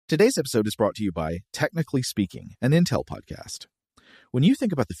Today's episode is brought to you by Technically Speaking, an Intel podcast. When you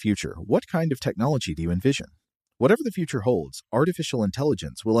think about the future, what kind of technology do you envision? Whatever the future holds, artificial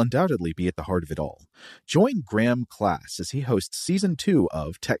intelligence will undoubtedly be at the heart of it all. Join Graham Class as he hosts Season 2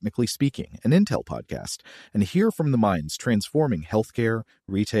 of Technically Speaking, an Intel podcast, and hear from the minds transforming healthcare,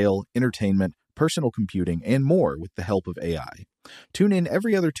 retail, entertainment, personal computing, and more with the help of AI. Tune in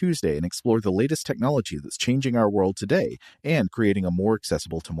every other Tuesday and explore the latest technology that's changing our world today and creating a more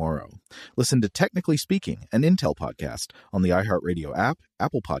accessible tomorrow. Listen to Technically Speaking, an Intel podcast on the iHeartRadio app,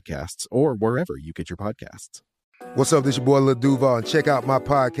 Apple Podcasts, or wherever you get your podcasts. What's up, this your boy Lil Duval, and check out my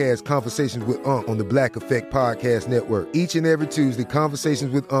podcast, Conversations with Unc, on the Black Effect Podcast Network. Each and every Tuesday,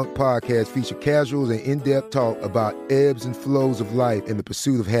 Conversations with Unc podcast feature casuals and in-depth talk about ebbs and flows of life and the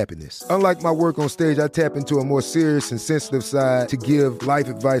pursuit of happiness. Unlike my work on stage, I tap into a more serious and sensitive side to give life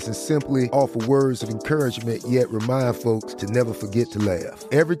advice and simply offer words of encouragement, yet remind folks to never forget to laugh.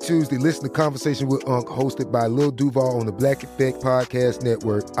 Every Tuesday, listen to Conversations with Unc, hosted by Lil Duval on the Black Effect Podcast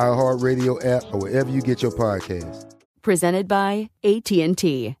Network, iHeartRadio app, or wherever you get your podcasts. Presented by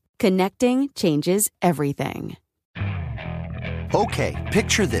AT&T. Connecting changes everything. Okay,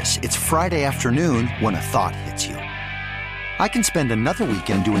 picture this. It's Friday afternoon when a thought hits you. I can spend another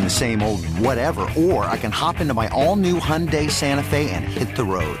weekend doing the same old whatever, or I can hop into my all-new Hyundai Santa Fe and hit the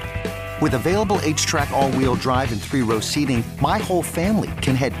road. With available H-Track all-wheel drive and 3-row seating, my whole family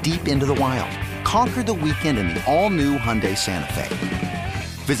can head deep into the wild. Conquer the weekend in the all-new Hyundai Santa Fe.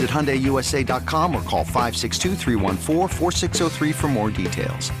 Visit HyundaiUSA.com or call 562-314-4603 for more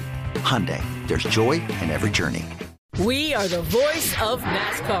details. Hyundai, there's joy in every journey. We are the voice of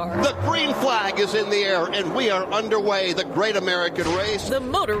NASCAR. The green flag is in the air, and we are underway. The Great American Race. The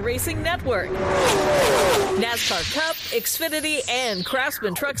Motor Racing Network. NASCAR Cup, Xfinity, and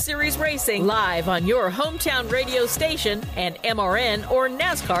Craftsman Truck Series Racing live on your hometown radio station and MRN or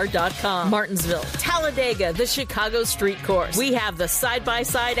NASCAR.com. Martinsville, Talladega, the Chicago Street Course. We have the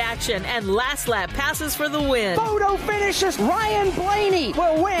side-by-side action and last lap passes for the win. Photo finishes. Ryan Blaney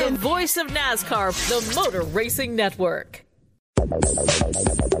will win. The voice of NASCAR, the Motor Racing Network.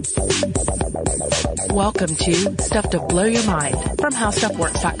 Welcome to Stuff to Blow Your Mind from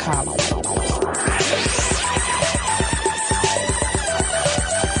HowStuffWorks.com.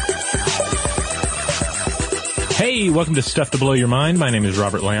 Hey, welcome to Stuff to Blow Your Mind. My name is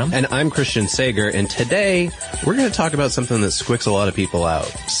Robert Lamb. And I'm Christian Sager, and today we're going to talk about something that squicks a lot of people out.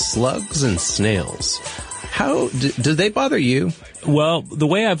 Slugs and snails. How, do they bother you? Well, the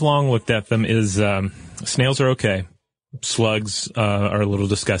way I've long looked at them is snails are okay. Slugs are a little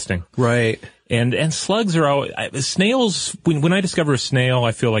disgusting. Right. And slugs are always, snails, when I discover a snail,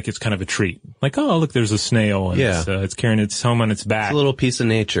 I feel like it's kind of a treat. Like, oh, look, there's a snail, and it's carrying its home on its back. It's a little piece of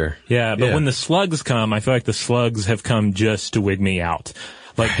nature. Yeah, but when the slugs come, I feel like the slugs have come just to wig me out.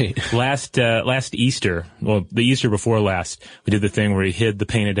 Like last Easter, well, the Easter before last, we did the thing where we hid the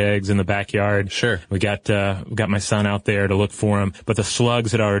painted eggs in the backyard. Sure. We got my son out there to look for them, but the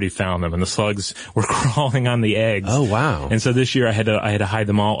slugs had already found them, and the slugs were crawling on the eggs. Oh, wow. And so this year I had to hide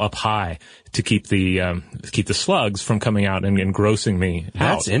them all up high to keep the slugs from coming out and engrossing me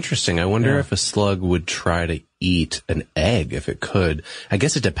out. That's interesting. I wonder if a slug would try to eat an egg if it could. I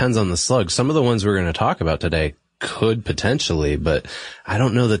guess it depends on the slug. Some of the ones we're going to talk about today could potentially, but I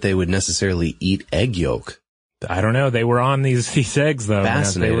don't know that they would necessarily eat egg yolk. I don't know. They were on these eggs, though.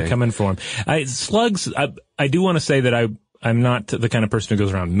 Fascinating. They were coming for them. Slugs, I do want to say that I'm not the kind of person who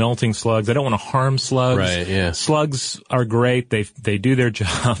goes around melting slugs. I don't want to harm slugs. Right, yeah. Slugs are great. They do their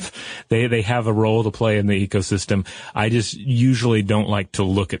job. They have a role to play in the ecosystem. I just usually don't like to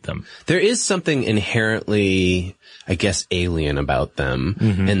look at them. There is something inherently, I guess, alien about them.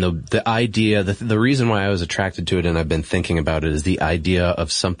 Mm-hmm. And the idea, the reason why I was attracted to it and I've been thinking about it is the idea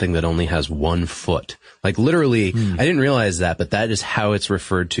of something that only has one foot. Like literally, I didn't realize that, but that is how it's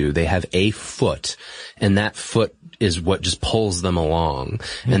referred to. They have a foot, and that foot is what just pulls them along.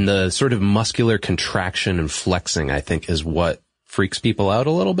 And the sort of muscular contraction and flexing, I think, is what freaks people out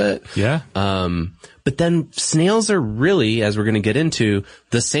a little bit. Yeah. But then snails are really, as we're going to get into,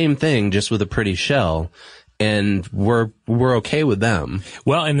 the same thing, just with a pretty shell. And we're okay with them.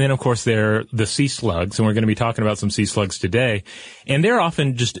 Well, and then of course they're the sea slugs, and we're going to be talking about some sea slugs today. And they're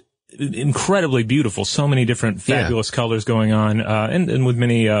often just incredibly beautiful. So many different fabulous colors going on, and with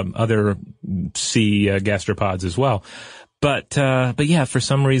many other sea gastropods as well. But yeah, for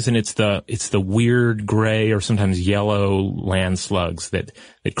some reason it's the weird gray or sometimes yellow land slugs that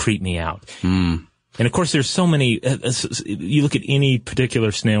creep me out. And of course, there's so many, you look at any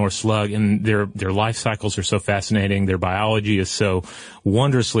particular snail or slug and their life cycles are so fascinating. Their biology is so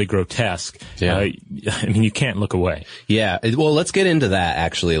wondrously grotesque. Yeah. I mean, you can't look away. Yeah. Well, let's get into that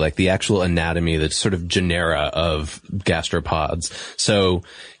actually, like the actual anatomy, the sort of genera of gastropods. So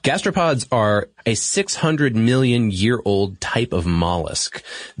gastropods are a 600 million year old type of mollusk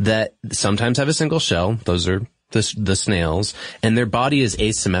that sometimes have a single shell. Those are the snails, and their body is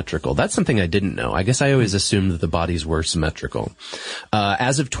asymmetrical. That's something I didn't know. I guess I always assumed that the bodies were symmetrical.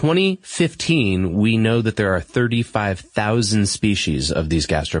 As of 2015, we know that there are 35,000 species of these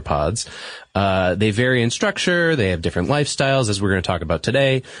gastropods. They vary in structure. They have different lifestyles, as we're going to talk about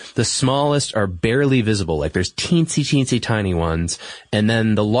today. The smallest are barely visible. Like there's teensy tiny ones. And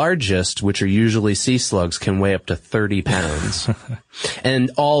then the largest, which are usually sea slugs, can weigh up to 30 pounds.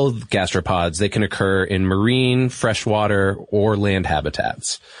 And all gastropods, they can occur in marine, freshwater, or land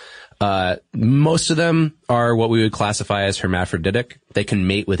habitats. Most of them are what we would classify as hermaphroditic. They can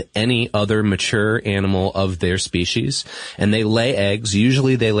mate with any other mature animal of their species, and they lay eggs.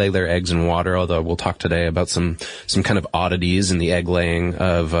 Usually they lay their eggs in water, although we'll talk today about some kind of oddities in the egg laying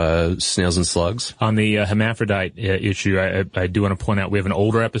of snails and slugs. On the hermaphrodite issue, I do want to point out we have an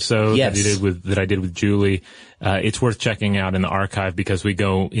older episode that I did with Julie. It's worth checking out in the archive because we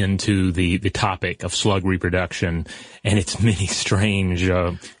go into the topic of slug reproduction and its many strange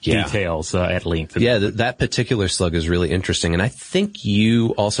details at length. Yeah, that particular slug is really interesting, and I think you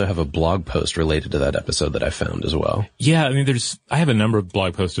also have a blog post related to that episode that I found as well. Yeah, I mean, I have a number of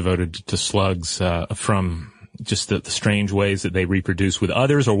blog posts devoted to slugs from just the strange ways that they reproduce with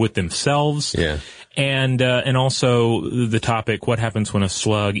others or with themselves. Yeah. And also the topic, what happens when a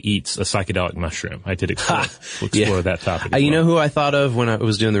slug eats a psychedelic mushroom? I did explore that topic. You know who I thought of when I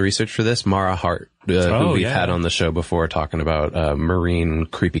was doing the research for this? Mara Hart, who we've had on the show before talking about marine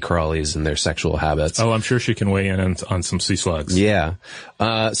creepy crawlies and their sexual habits. Oh, I'm sure she can weigh in on some sea slugs. Yeah.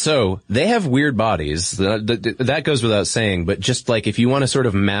 So they have weird bodies. That goes without saying, but just like if you want to sort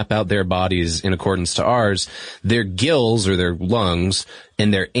of map out their bodies in accordance to ours, their gills or their lungs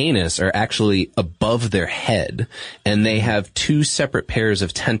and their anus are actually above their head, and they have two separate pairs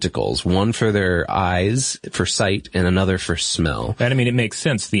of tentacles, one for their eyes for sight and another for smell. And I mean, it makes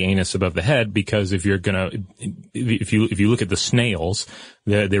sense, the anus above the head, because if you look at the snails,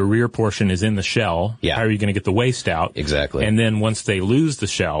 their rear portion is in the shell. Yeah. How are you going to get the waste out? Exactly. And then once they lose the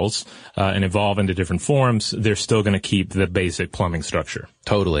shells and evolve into different forms, they're still going to keep the basic plumbing structure.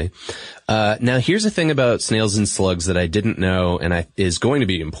 Totally. Now here's the thing about snails and slugs that I didn't know and is going to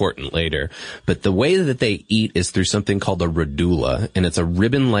be important later. But the way that they eat is through something called a radula, and it's a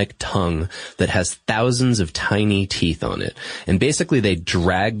ribbon-like tongue that has thousands of tiny teeth on it. And basically they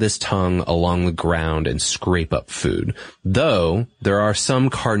drag this tongue along the ground and scrape up food. Though there are some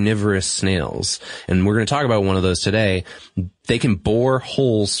carnivorous snails, and we're going to talk about one of those today. They can bore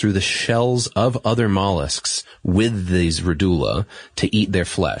holes through the shells of other mollusks with these radula to eat their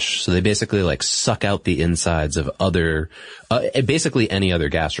flesh. So they basically like suck out the insides of basically any other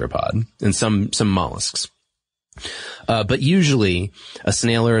gastropod and some mollusks. But usually a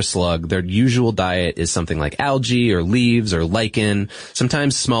snail or a slug, their usual diet is something like algae or leaves or lichen,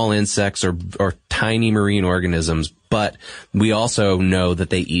 sometimes small insects or tiny marine organisms. But we also know that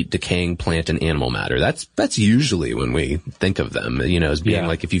they eat decaying plant and animal matter. That's usually when we think of them, as being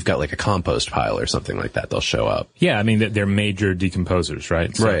like if you've got like a compost pile or something like that, they'll show up. Yeah, I mean, they're major decomposers,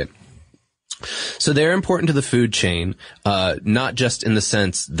 right? Right. So they're important to the food chain, not just in the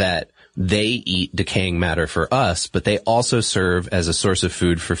sense that they eat decaying matter for us, but they also serve as a source of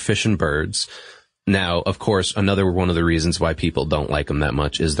food for fish and birds. Now, of course, another one of the reasons why people don't like them that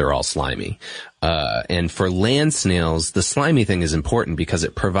much is they're all slimy. And for land snails, the slimy thing is important because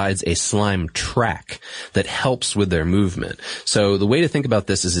it provides a slime track that helps with their movement. So the way to think about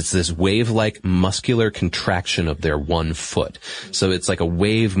this is it's this wave-like muscular contraction of their one foot. So it's like a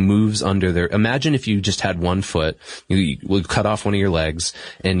wave moves under their, imagine if you just had one foot, you would cut off one of your legs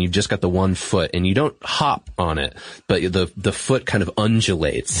and you've just got the one foot and you don't hop on it, but the foot kind of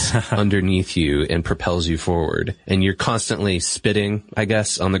undulates underneath you and propels you forward. And you're constantly spitting, I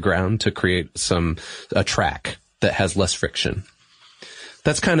guess, on the ground to create a track that has less friction.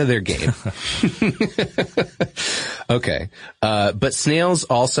 That's kind of their game. Okay. But snails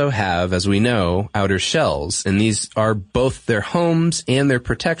also have, as we know, outer shells, and these are both their homes and their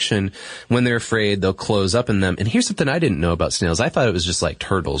protection. When they're afraid, they'll close up in them. And here's something I didn't know about snails. I thought it was just like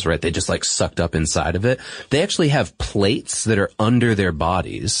turtles, right? They just like sucked up inside of it. They actually have plates that are under their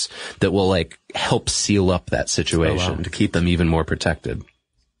bodies that will like help seal up that situation to keep them even more protected.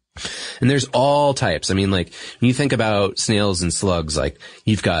 And there's all types. I mean, like, when you think about snails and slugs, like,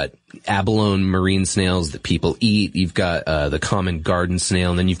 you've got abalone marine snails that people eat. You've got the common garden snail,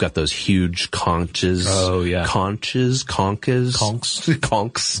 and then you've got those huge conches. Oh, yeah. Conches? Conches?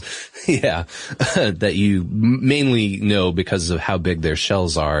 Conchs. Yeah. That you mainly know because of how big their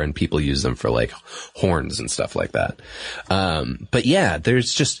shells are, and people use them for, like, horns and stuff like that. But yeah,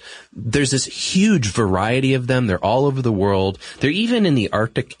 there's this huge variety of them. They're all over the world. They're even in the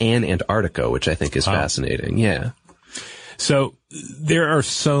Arctic and Antarctica, which I think is fascinating. Yeah. So there are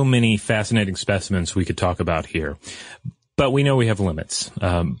so many fascinating specimens we could talk about here, but we know we have limits,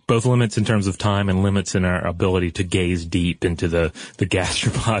 both limits in terms of time and limits in our ability to gaze deep into the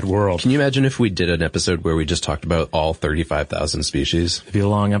gastropod world. Can you imagine if we did an episode where we just talked about all 35,000 species? It'd be a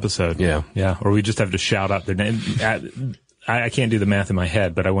long episode. Yeah. Yeah. Or we just have to shout out their name. I can't do the math in my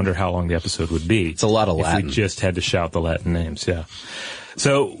head, but I wonder how long the episode would be. It's a lot of Latin. If we just had to shout the Latin names, yeah.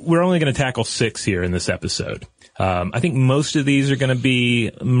 So we're only going to tackle 6 here in this episode. I think most of these are going to be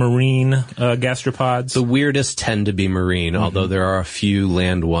marine gastropods. The weirdest tend to be marine, although there are a few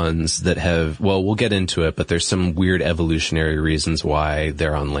land ones that have, well, we'll get into it, but there's some weird evolutionary reasons why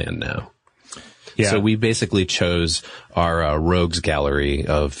they're on land now. Yeah. So we basically chose our rogues gallery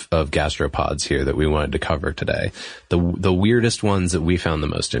of gastropods here that we wanted to cover today. The weirdest ones that we found the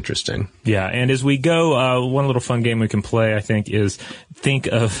most interesting. Yeah, and as we go, one little fun game we can play, I think, is think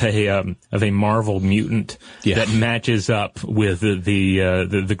of a Marvel mutant that matches up with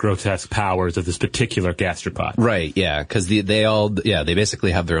the grotesque powers of this particular gastropod. Right. Yeah, because they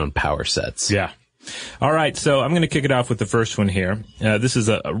basically have their own power sets. Yeah. All right, so I'm going to kick it off with the first one here. This is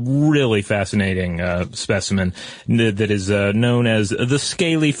a really fascinating specimen that is known as the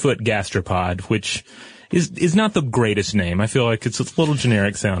scaly-foot gastropod, which is not the greatest name. I feel like it's a little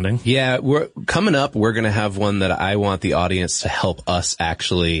generic sounding. Yeah, coming up, we're going to have one that I want the audience to help us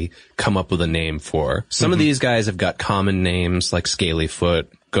actually come up with a name for. Some of these guys have got common names like scalyfoot,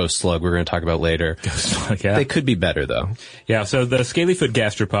 ghost slug, we're going to talk about later. Ghost slug, yeah. They could be better, though. Yeah, so the scalyfoot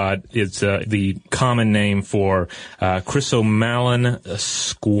gastropod is the common name for Chrysomalon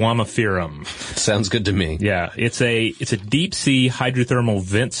squamiferum. Sounds good to me. Yeah, it's a deep-sea hydrothermal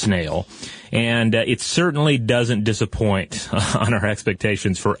vent snail, and it certainly doesn't disappoint on our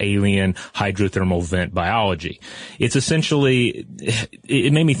expectations for alien hydrothermal vent biology. It's essentially,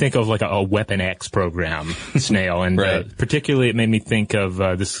 it made me think of like a Weapon X program snail, and right. Particularly it made me think of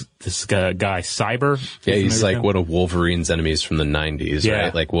this guy Cyber. Yeah, he's like one of Wolverine's enemies from the 90s,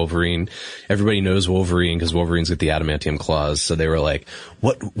 right? Like Wolverine, everybody knows Wolverine because Wolverine's got the adamantium claws, so they were like,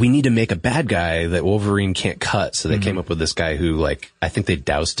 we need to make a bad guy that Wolverine can't cut, so they came up with this guy who, like, I think they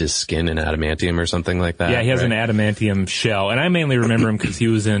doused his skin in adamantium or something like that. Yeah, he has an adamantium shell, and I mainly remember him because he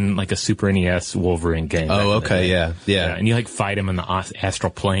was in like a Super NES Wolverine game. Oh, okay, yeah. And you like fight him in the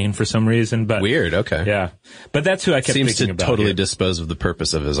astral plane for some reason, but weird. Okay, yeah, but that's who I kept thinking about. Seems to totally dispose of the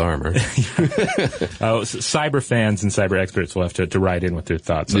purpose of his armor. Cyber fans and cyber experts will have to write in with their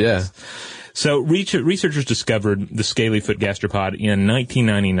thoughts on this. So researchers discovered the scalyfoot gastropod in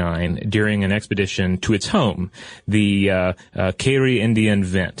 1999 during an expedition to its home, the Kari Indian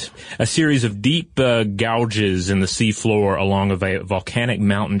Vent, a series of deep gouges in the seafloor along a volcanic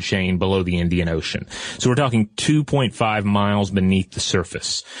mountain chain below the Indian Ocean. So we're talking 2.5 miles beneath the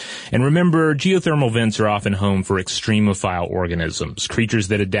surface. And remember, geothermal vents are often home for extremophile organisms, creatures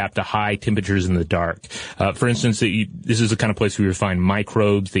that adapt to high temperatures in the dark. For instance, this is the kind of place where you find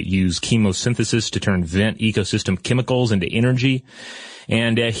microbes that use chemosynthesis to turn vent ecosystem chemicals into energy.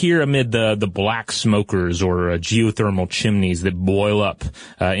 And here amid the black smokers or geothermal chimneys that boil up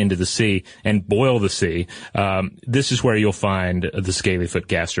into the sea and boil the sea, this is where you'll find the scalyfoot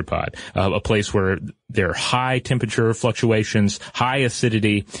gastropod, a place where there are high temperature fluctuations, high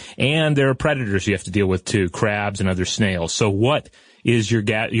acidity, and there are predators you have to deal with too, crabs and other snails. So what is your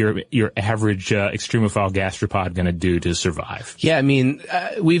average extremophile gastropod going to do to survive? Yeah, I mean,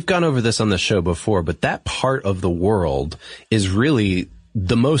 we've gone over this on the show before, but that part of the world is really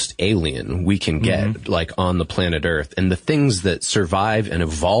the most alien we can get, like on the planet Earth. And the things that survive and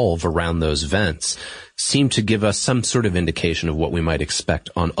evolve around those vents seem to give us some sort of indication of what we might expect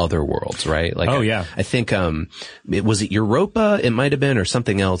on other worlds, right? Like, I think, was it Europa? It might have been, or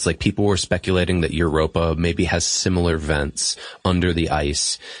something else. Like, people were speculating that Europa maybe has similar vents under the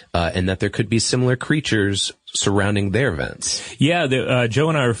ice, and that there could be similar creatures surrounding their vents. Yeah, Joe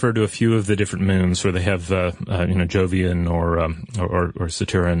and I referred to a few of the different moons where they have, Jovian or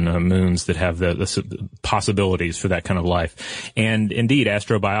Saturn moons that have the possibilities for that kind of life. And indeed,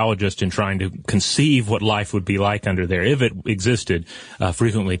 astrobiologists, in trying to conceive what life would be like under there, if it existed,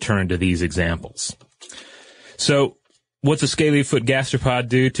 frequently turn to these examples. So, What's a scaly-foot gastropod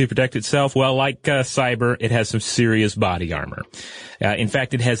do to protect itself? Well, like Cyber, it has some serious body armor. In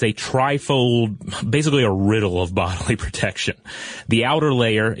fact, it has a trifold, basically a riddle of bodily protection. The outer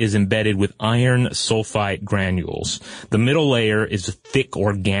layer is embedded with iron sulfite granules. The middle layer is a thick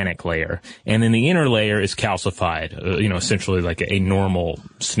organic layer. And then the inner layer is calcified, essentially like a normal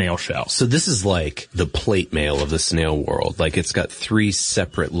snail shell. So this is like the plate mail of the snail world. Like it's got 3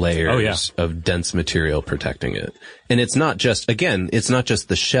 separate layers of dense material protecting it. And it's not just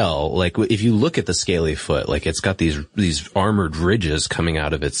the shell. Like if you look at the scaly foot, like it's got these armored ridges coming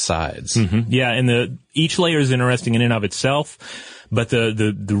out of its sides. Mm-hmm. Yeah, and each layer is interesting in and of itself, but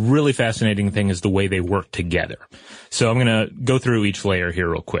the really fascinating thing is the way they work together. So I'm going to go through each layer here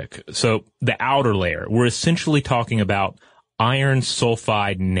real quick. So the outer layer, we're essentially talking about iron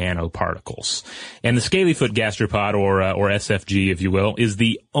sulfide nanoparticles. And the scaly-foot gastropod, or SFG, if you will, is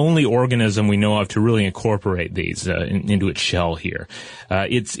the only organism we know of to really incorporate these into its shell here.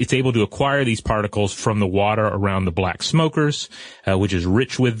 It's able to acquire these particles from the water around the black smokers, which is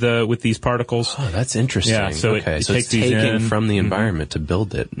rich with these particles. Oh, that's interesting. Yeah, so okay, it so takes it's taken these in from the environment to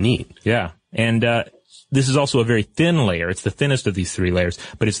build it. Neat. Yeah, and this is also a very thin layer. It's the thinnest of these 3 layers,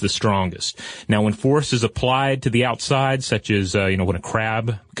 but it's the strongest. Now, when force is applied to the outside, such as, when a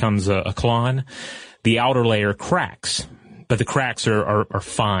crab becomes a clon, the outer layer cracks. But the cracks are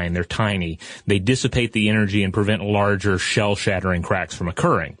fine. They're tiny. They dissipate the energy and prevent larger shell-shattering cracks from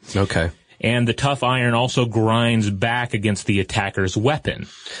occurring. Okay. And the tough iron also grinds back against the attacker's weapon.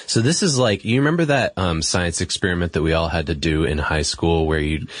 So this is like, you remember that science experiment that we all had to do in high school where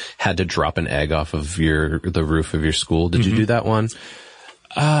you had to drop an egg off of the roof of your school? Did you do that one?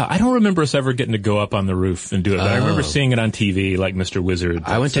 I don't remember us ever getting to go up on the roof and do it, but I remember seeing it on TV, like Mr. Wizard.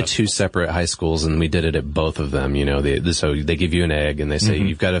 I went to 2 separate high schools and we did it at both of them. So they give you an egg and they say,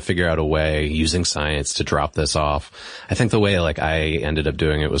 you've got to figure out a way using science to drop this off. I think the way I ended up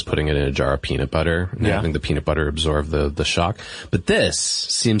doing it was putting it in a jar of peanut butter and having the peanut butter absorb the shock. But this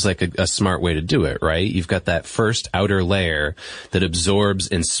seems like a smart way to do it, right? You've got that first outer layer that absorbs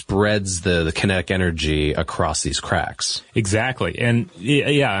and spreads the kinetic energy across these cracks. Exactly. And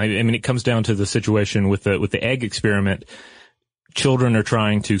yeah, I mean, it comes down to the situation with the egg experiment. Children are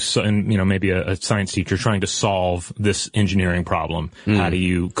trying to, maybe a science teacher trying to solve this engineering problem. How do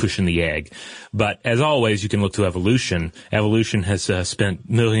you cushion the egg? But as always, you can look to evolution. Evolution has spent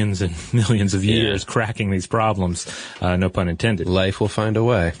millions and millions of years cracking these problems. No pun intended. Life will find a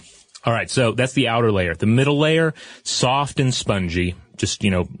way. All right, so that's the outer layer. The middle layer, soft and spongy, just,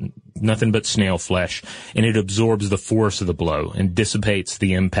 nothing but snail flesh, and it absorbs the force of the blow and dissipates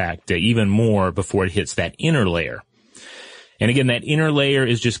the impact even more before it hits that inner layer. And again, that inner layer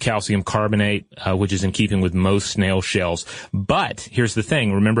is just calcium carbonate, which is in keeping with most snail shells. But here's the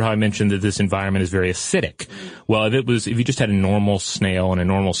thing. Remember how I mentioned that this environment is very acidic? Well, if you just had a normal snail and a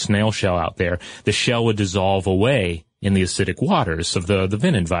normal snail shell out there, the shell would dissolve away in the acidic waters of the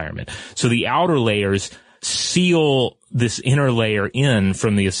vent environment. So the outer layers seal this inner layer in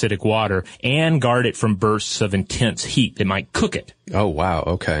from the acidic water and guard it from bursts of intense heat that might cook it. Oh, wow.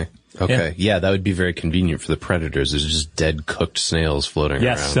 Okay. Yeah, that would be very convenient for the predators. There's just dead cooked snails floating around.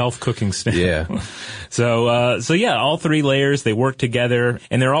 Yes, self-cooking snails. Yeah. So yeah, all 3 layers, they work together,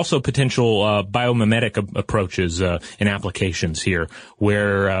 and there are also potential biomimetic approaches and applications here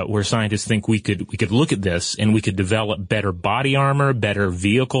where scientists think we could look at this and we could develop better body armor, better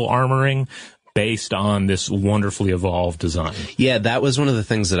vehicle armoring, based on this wonderfully evolved design. Yeah, that was one of the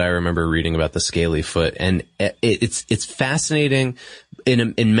things that I remember reading about the scaly foot, and it's fascinating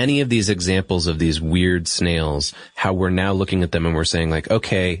in many of these examples of these weird snails, how we're now looking at them and we're saying like,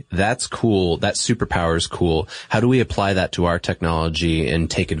 okay, that's cool, that superpower is cool. How do we apply that to our technology and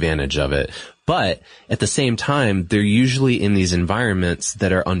take advantage of it? But at the same time, they're usually in these environments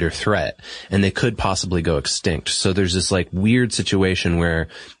that are under threat, and they could possibly go extinct. So there's this like weird situation where,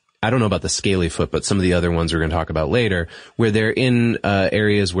 I don't know about the scaly foot, but some of the other ones we're going to talk about later, where they're in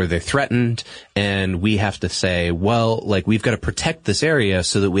areas where they're threatened, and we have to say, well, like, we've got to protect this area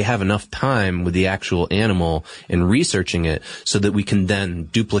so that we have enough time with the actual animal and researching it so that we can then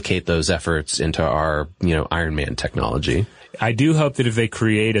duplicate those efforts into our, Iron Man technology. I do hope that if they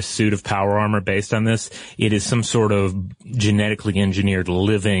create a suit of power armor based on this, it is some sort of genetically engineered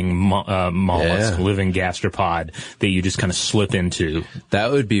living mollusk, living gastropod that you just kind of slip into.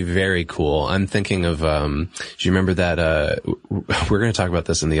 That would be very cool. I'm thinking of, do you remember that, we're going to talk about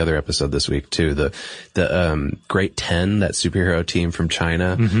this in the other episode this week too, the Great 10, that superhero team from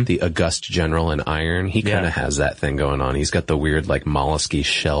China, the August General in Iron, he kind of has that thing going on. He's got the weird, like, mollusky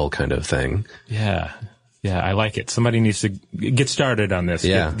shell kind of thing. Yeah. Yeah, I like it. Somebody needs to get started on this.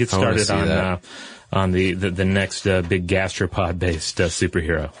 Yeah, get started on the next big gastropod-based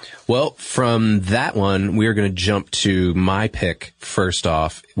superhero. Well, from that one, we are going to jump to my pick first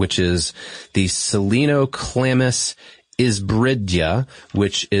off, which is the Selenoclamus isbridia,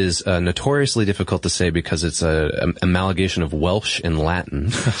 which is notoriously difficult to say because it's an amalgamation of Welsh and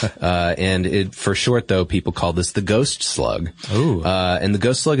Latin. And for short, though, people call this the ghost slug. Ooh. And the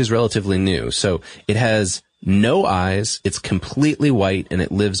ghost slug is relatively new. So it has no eyes, it's completely white, and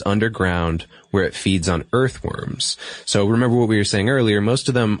it lives underground where it feeds on earthworms. So remember what we were saying earlier, most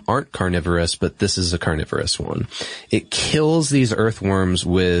of them aren't carnivorous, but this is a carnivorous one. It kills these earthworms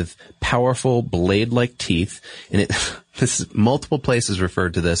with powerful blade-like teeth, and multiple places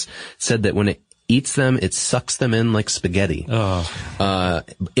referred to this, said that when it eats them, it sucks them in like spaghetti. Oh.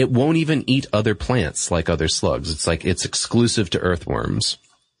 It won't even eat other plants like other slugs. It's exclusive to earthworms.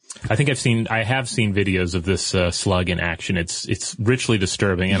 I have seen videos of this slug in action. It's richly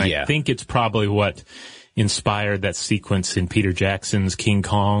disturbing, and I think it's probably what inspired that sequence in Peter Jackson's King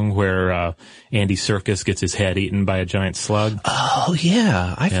Kong where Andy Serkis gets his head eaten by a giant slug. Oh,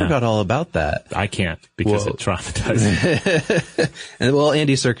 yeah. I forgot all about that. I can't because it traumatized me. And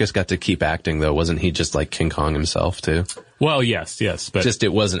Andy Serkis got to keep acting, though. Wasn't he just like King Kong himself, too? Well, yes, but just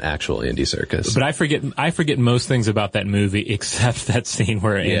it wasn't actual Andy Serkis. But I forget most things about that movie except that scene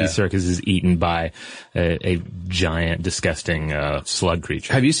where Andy Serkis is eaten by a giant, disgusting slug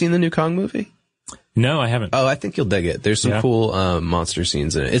creature. Have you seen the new Kong movie? No, I haven't. Oh, I think you'll dig it. There's some cool monster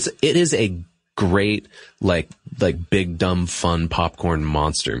scenes in it. It is a great, like big, dumb, fun popcorn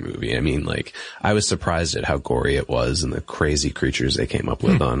monster movie. I mean, I was surprised at how gory it was and the crazy creatures they came up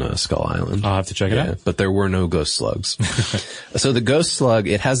with on Skull Island. I'll have to check it out. But there were no ghost slugs. So the ghost slug,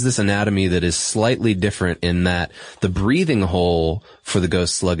 it has this anatomy that is slightly different in that the breathing hole for the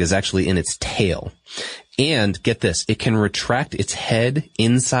ghost slug is actually in its tail. And get this, it can retract its head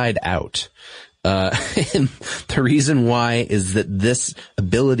inside out. And the reason why is that this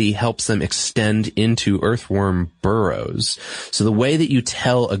ability helps them extend into earthworm burrows. So the way that you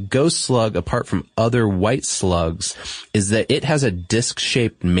tell a ghost slug apart from other white slugs is that it has a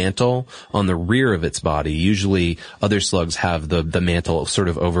disc-shaped mantle on the rear of its body. Usually other slugs have the mantle sort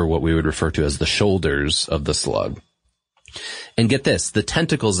of over what we would refer to as the shoulders of the slug. And get this, the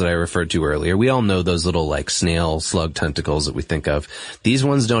tentacles that I referred to earlier, we all know those little snail slug tentacles that we think of. These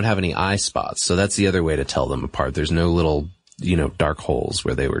ones don't have any eye spots, so that's the other way to tell them apart. There's no little, dark holes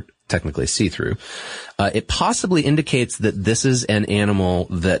where they were technically see-through. It possibly indicates that this is an animal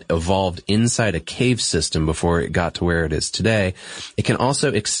that evolved inside a cave system before it got to where it is today. It can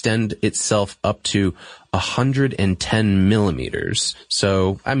also extend itself up to 110 millimeters.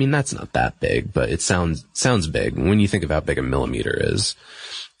 So, I mean, that's not that big, but it sounds big. When you think of how big a millimeter is,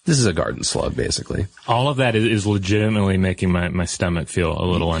 this is a garden slug, basically. All of that is legitimately making my stomach feel a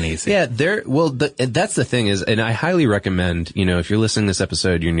little uneasy. Yeah, that's the thing is, and I highly recommend, if you're listening to this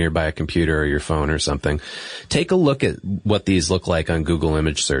episode, you're nearby a computer or your phone or something, take a look at what these look like on Google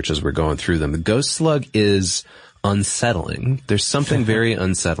image search as we're going through them. The ghost slug is unsettling. There's something very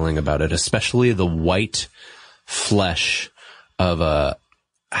unsettling about it, especially the white flesh of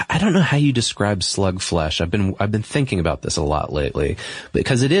I don't know how you describe slug flesh. I've been thinking about this a lot lately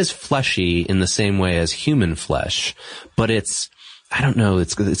because it is fleshy in the same way as human flesh, but it's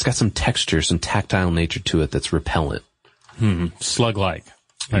got some texture, some tactile nature to it that's repellent. Slug-like.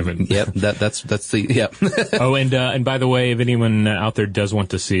 Yep, that's the, yep. Oh, and by the way, if anyone out there does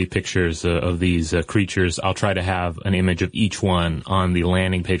want to see pictures of these creatures, I'll try to have an image of each one on the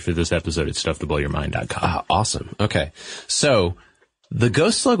landing page for this episode at StuffToBlowYourMind.com. Awesome. Okay. So, the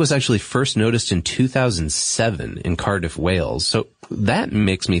ghost slug was actually first noticed in 2007 in Cardiff, Wales. So that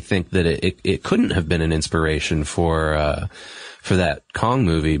makes me think that it couldn't have been an inspiration for that Kong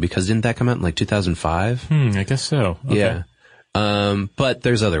movie, because didn't that come out in 2005? I guess so. Okay. Yeah. But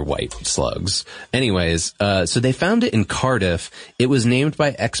there's other white slugs. Anyways, so they found it in Cardiff. It was named by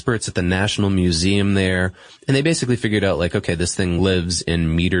experts at the National Museum there, and they basically figured out okay, this thing lives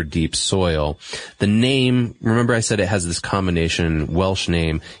in meter deep soil. The name, remember I said it has this combination Welsh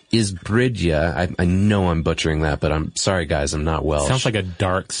name, isbridia. I know I'm butchering that, but I'm sorry guys, I'm not Welsh. Sounds like a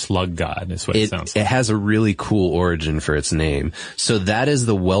dark slug god is what it sounds like. It has a really cool origin for its name. So that is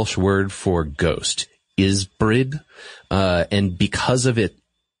the Welsh word for ghost. Isbrid, and because of it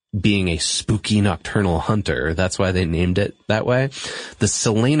being a spooky nocturnal hunter, that's why they named it that way. The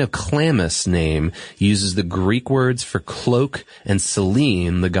Selenoclamus name uses the Greek words for cloak and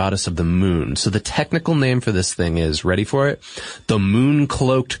Selene, the goddess of the moon. So the technical name for this thing is, ready for it? The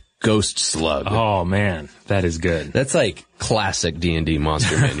moon-cloaked Ghost Slug. Oh man, that is good. That's like classic D&D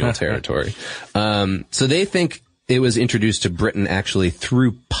Monster Manual territory. So they think it was introduced to Britain actually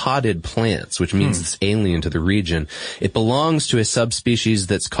through potted plants, which means it's alien to the region. It belongs to a subspecies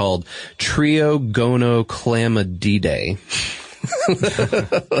that's called Triogonoclamididae.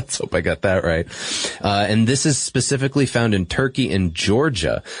 Let's hope I got that right. And this is specifically found in Turkey and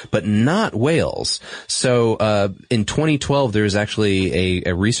Georgia, but not Wales. So, in 2012, there was actually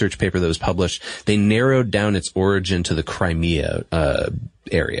a research paper that was published. They narrowed down its origin to the Crimea,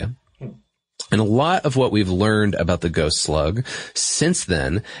 area. And a lot of what we've learned about the ghost slug since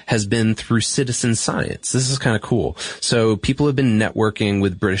then has been through citizen science. This is kind of cool. So people have been networking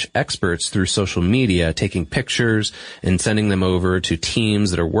with British experts through social media, taking pictures and sending them over to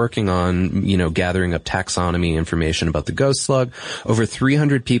teams that are working on, gathering up taxonomy information about the ghost slug. Over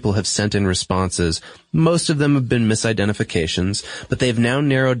 300 people have sent in responses. Most of them have been misidentifications, but they've now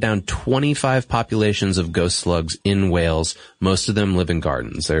narrowed down 25 populations of ghost slugs in Wales. Most of them live in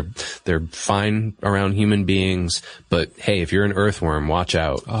gardens. They're fine around human beings, but hey, if you're an earthworm, watch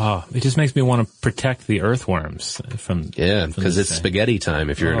out. Oh, it just makes me want to protect the earthworms from. Yeah, because it's spaghetti time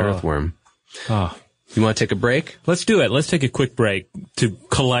if you're an earthworm. Oh. You want to take a break? Let's do it. Let's take a quick break to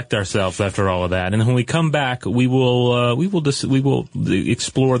collect ourselves after all of that. And when we come back, we will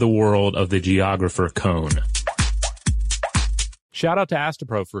explore the world of the geographer cone. Shout out to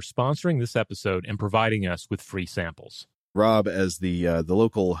Astepro for sponsoring this episode and providing us with free samples. Rob, as the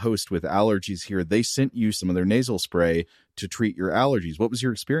local host with allergies here, they sent you some of their nasal spray to treat your allergies. What was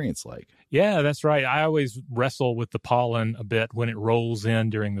your experience like? Yeah, that's right. I always wrestle with the pollen a bit when it rolls in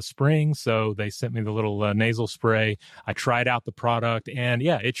during the spring, so they sent me the little nasal spray. I tried out the product, and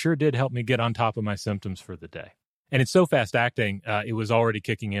yeah, it sure did help me get on top of my symptoms for the day. And it's so fast-acting, it was already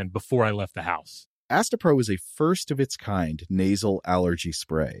kicking in before I left the house. Astepro is a first-of-its-kind nasal allergy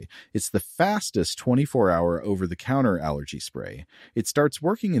spray. It's the fastest 24-hour over-the-counter allergy spray. It starts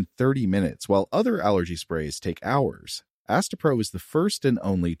working in 30 minutes, while other allergy sprays take hours. Astepro is the first and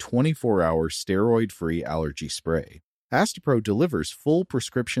only 24-hour steroid-free allergy spray. Astepro delivers full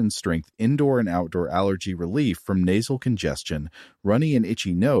prescription-strength indoor and outdoor allergy relief from nasal congestion, runny and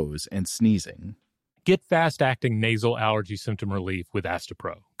itchy nose, and sneezing. Get fast-acting nasal allergy symptom relief with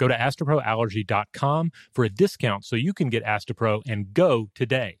Astepro. Go to asteproallergy.com for a discount so you can get Astepro and go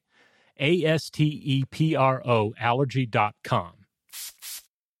today. ASTEPRO allergy.com.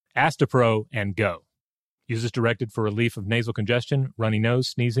 Astepro and go. Use as directed for relief of nasal congestion, runny nose,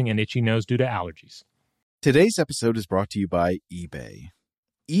 sneezing, and itchy nose due to allergies. Today's episode is brought to you by eBay.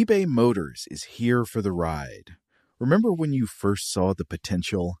 eBay Motors is here for the ride. Remember when you first saw the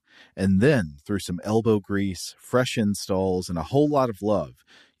potential? And then, through some elbow grease, fresh installs, and a whole lot of love,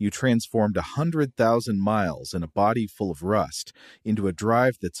 you transformed 100,000 miles and a body full of rust into a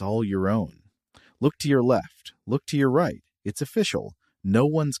drive that's all your own. Look to your left. Look to your right. It's official. No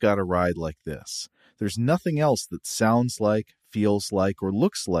one's got a ride like this. There's nothing else that sounds like, feels like, or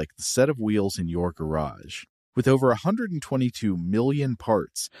looks like the set of wheels in your garage. With over 122 million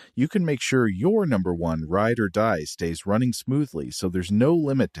parts, you can make sure your number one ride or die stays running smoothly so there's no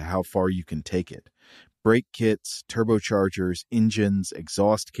limit to how far you can take it. Brake kits, turbochargers, engines,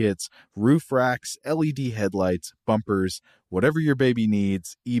 exhaust kits, roof racks, LED headlights, bumpers, whatever your baby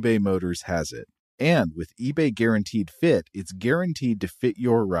needs, eBay Motors has it. And with eBay Guaranteed Fit, it's guaranteed to fit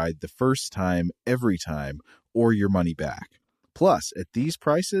your ride the first time, every time, or your money back. Plus, at these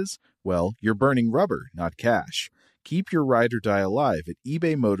prices, well, you're burning rubber, not cash. Keep your ride or die alive at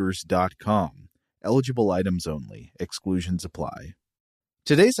ebaymotors.com. Eligible items only. Exclusions apply.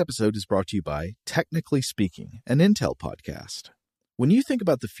 Today's episode is brought to you by Technically Speaking, an Intel podcast. When you think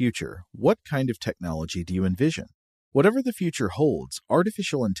about the future, what kind of technology do you envision? Whatever the future holds,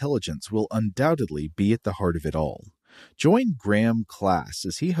 artificial intelligence will undoubtedly be at the heart of it all. Join Graham Class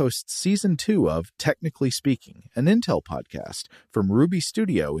as he hosts Season 2 of Technically Speaking, an Intel podcast from Ruby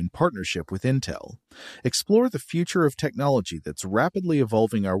Studio in partnership with Intel. Explore the future of technology that's rapidly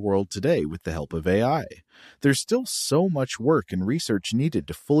evolving our world today with the help of AI. There's still so much work and research needed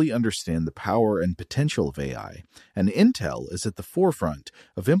to fully understand the power and potential of AI, and Intel is at the forefront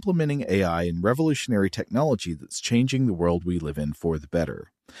of implementing AI in revolutionary technology that's changing the world we live in for the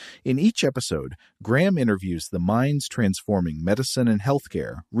better. In each episode, Graham interviews the minds transforming medicine and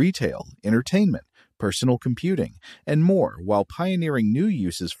healthcare, retail, entertainment, personal computing, and more while pioneering new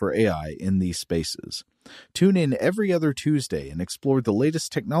uses for AI in these spaces. Tune in every other Tuesday and explore the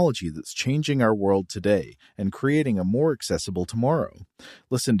latest technology that's changing our world today and creating a more accessible tomorrow.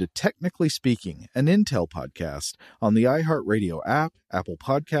 Listen to Technically Speaking, an Intel podcast on the iHeartRadio app, Apple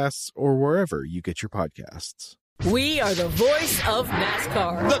Podcasts, or wherever you get your podcasts. We are the voice of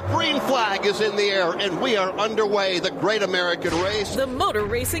NASCAR. The green flag is in the air, and we are underway. The Great American Race. The Motor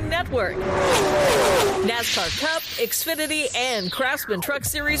Racing Network. NASCAR Cup, Xfinity, and Craftsman Truck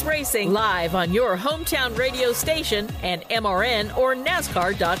Series Racing live on your hometown radio station and MRN or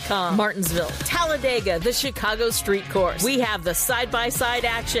NASCAR.com. Martinsville, Talladega, the Chicago Street Course. We have the side-by-side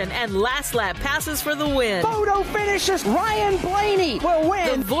action and last lap passes for the win. Photo finishes. Ryan Blaney will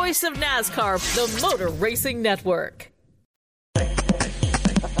win. The voice of NASCAR, the Motor Racing Network.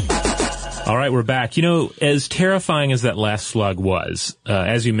 All right, we're back. You know, as terrifying as that last slug was,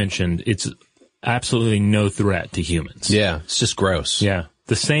 as you mentioned, it's absolutely no threat to humans. Yeah, it's just gross. Yeah.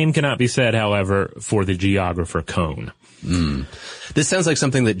 The same cannot be said, however, for the Geographer cone. This sounds like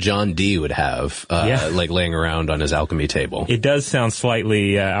something that John Dee would have, like laying around on his alchemy table. It does sound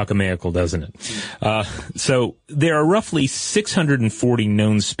slightly alchemical, doesn't it? So there are roughly 640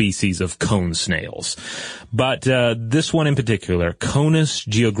 known species of cone snails. But this one in particular, Conus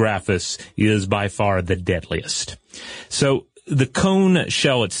geographus, is by far the deadliest. So the cone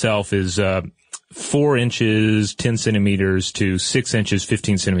shell itself is 4 inches, 10 centimeters to 6 inches,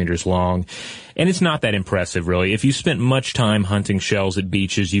 15 centimeters long. And it's not that impressive, really. If you spent much time hunting shells at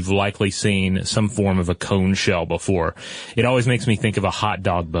beaches, you've likely seen some form of a cone shell before. It always makes me think of a hot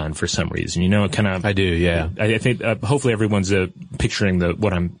dog bun for some reason. You know, it kind of... I do, yeah. I think hopefully everyone's picturing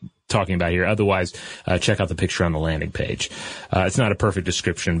what I'm talking about here. Otherwise, check out the picture on the landing page. It's not a perfect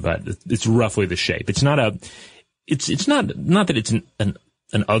description, but it's roughly the shape. It's not that it's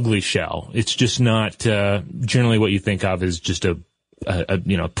an ugly shell. It's just not generally what you think of as just a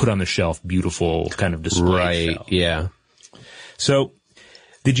put on the shelf, beautiful kind of display shell. Right, yeah. So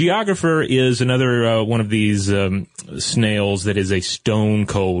the Geographer is another one of these snails that is a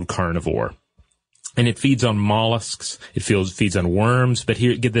stone-cold carnivore. And it feeds on mollusks, it feeds on worms, but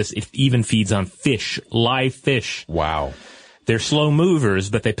here, get this, it even feeds on fish, live fish. Wow. They're slow movers,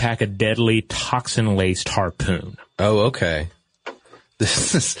 but they pack a deadly toxin-laced harpoon. Oh, okay.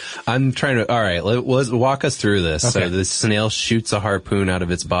 I'm trying to, all right, let's walk us through this. Okay. So the snail shoots a harpoon out of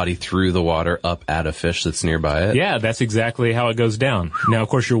its body through the water up at a fish that's nearby it? Yeah, that's exactly how it goes down. Now, of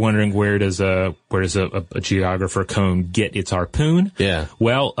course, you're wondering where does a Geographer cone get its harpoon? Yeah.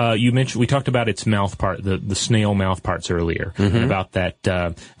 Well, we talked about its mouth part, the snail mouth parts earlier, and about that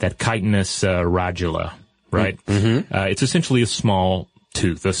chitinous radula, right? Mm-hmm. It's essentially a small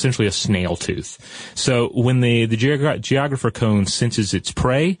tooth, essentially a snail tooth. So when the Geographer cone senses its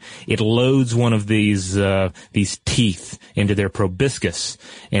prey, it loads one of these teeth into their proboscis,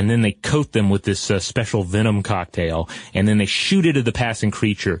 and then they coat them with this special venom cocktail, and then they shoot it at the passing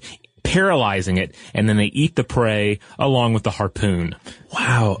creature, paralyzing it, and then they eat the prey along with the harpoon.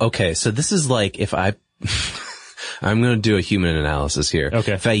 Wow. Okay. So this is like if I'm going to do a human analysis here.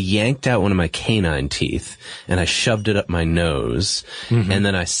 Okay. If I yanked out one of my canine teeth and I shoved it up my nose, and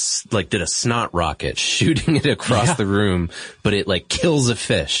then I did a snot rocket shooting it across the room, but it kills a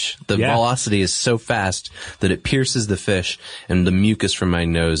fish. The velocity is so fast that it pierces the fish, and the mucus from my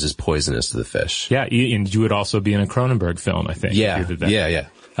nose is poisonous to the fish. Yeah, and you would also be in a Cronenberg film, I think. Yeah. Yeah.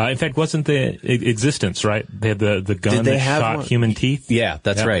 In fact, wasn't the Existence, right? They had the gun that shot human teeth? Yeah,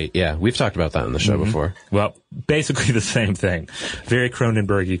 that's right. Yeah, we've talked about that on the show before. Well, basically the same thing. Very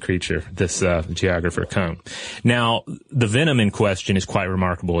Cronenberg-y creature, this Geographer cone. Now, the venom in question is quite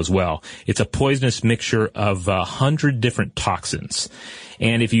remarkable as well. It's a poisonous mixture of 100 different toxins.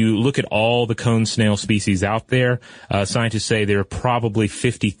 And if you look at all the cone snail species out there, scientists say there are probably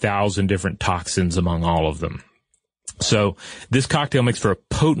 50,000 different toxins among all of them. So this cocktail makes for a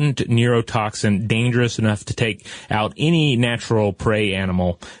potent neurotoxin, dangerous enough to take out any natural prey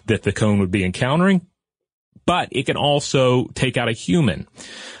animal that the cone would be encountering, but it can also take out a human.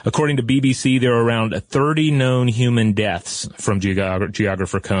 According to BBC, there are around 30 known human deaths from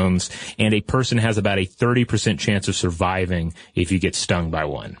Geographer cones, and a person has about a 30% chance of surviving if you get stung by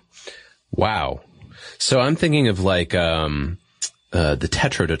one. Wow. So I'm thinking of the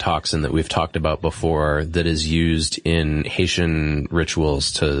tetrodotoxin that we've talked about before that is used in Haitian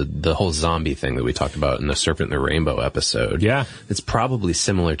rituals to the whole zombie thing that we talked about in the Serpent and the Rainbow episode. Yeah. It's probably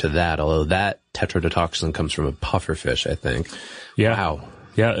similar to that, although that tetrodotoxin comes from a pufferfish, I think. Yeah. Wow.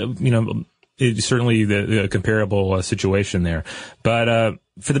 Yeah, it's certainly the comparable situation there. But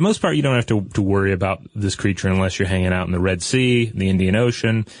for the most part, you don't have to worry about this creature unless you're hanging out in the Red Sea, the Indian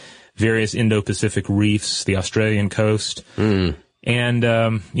Ocean, various Indo-Pacific reefs, the Australian coast. And,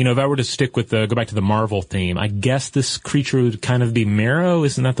 if I were to stick with go back to the Marvel theme, I guess this creature would kind of be Marrow.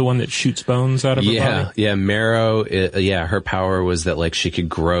 Isn't that the one that shoots bones out of her body? Yeah, Marrow, her power was that, like, she could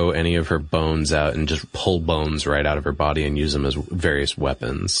grow any of her bones out and just pull bones right out of her body and use them as various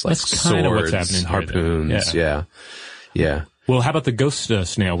weapons. Like that's kind of what's swords, happening harpoons. Here, Yeah. Well, how about the ghost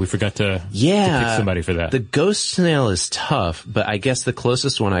snail? We forgot to pick somebody for that. The ghost snail is tough, but I guess the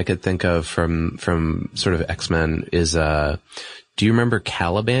closest one I could think of from sort of X-Men is, do you remember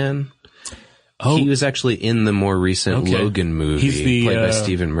Caliban? Oh. He was actually in the more recent Logan movie, played by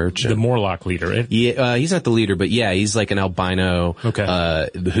Stephen Merchant. The Morlock leader, right? Yeah, he's not the leader, but yeah, he's like an albino,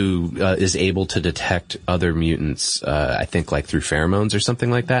 who is able to detect other mutants, I think like through pheromones or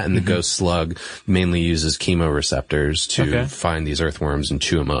something like that. And the ghost slug mainly uses chemoreceptors to find these earthworms and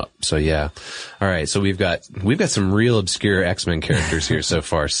chew them up. So yeah. All right. So we've got some real obscure X-Men characters here so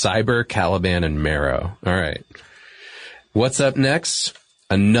far. Cyber, Caliban, and Marrow. All right. What's up next?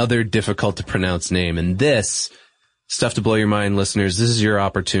 Another difficult to pronounce name. And this, stuff to blow your mind, listeners, this is your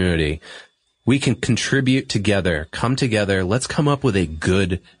opportunity. We can contribute together, come together. Let's come up with a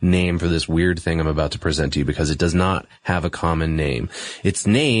good name for this weird thing I'm about to present to you because it does not have a common name. Its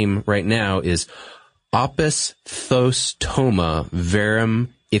name right now is Opisthostoma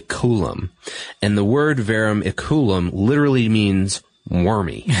verum iculum. And the word verum iculum literally means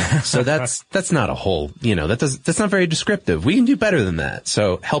wormy. So that's not a whole, that's not very descriptive. We can do better than that.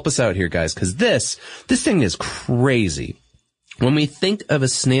 So help us out here, guys, because this thing is crazy. When we think of a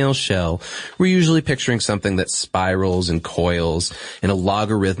snail shell, we're usually picturing something that spirals and coils in a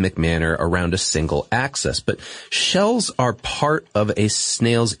logarithmic manner around a single axis. But shells are part of a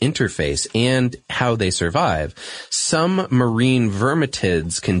snail's interface and how they survive. Some marine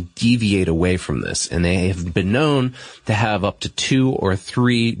vermitids can deviate away from this, and they have been known to have up to 2 or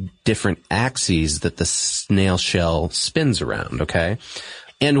 3 different axes that the snail shell spins around, okay?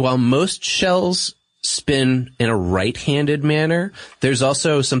 And while most shells spin in a right-handed manner, there's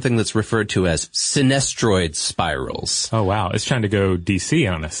also something that's referred to as sinestroid spirals. Oh, wow. It's trying to go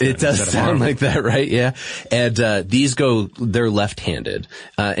DC on us. Then, it does sound like that, right? Yeah. And they're left-handed.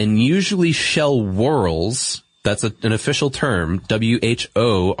 And usually shell whorls, that's an official term,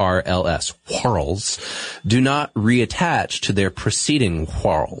 WHORLS, whorls, do not reattach to their preceding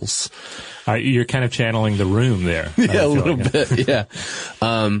whorls. You're kind of channeling The Room there. Yeah, a little bit, yeah.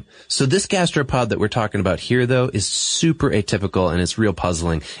 So this gastropod that we're talking about here, though, is super atypical and it's real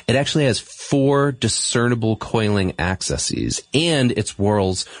puzzling. It actually has 4 discernible coiling axes, and its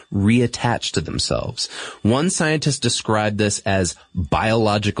whorls reattach to themselves. One scientist described this as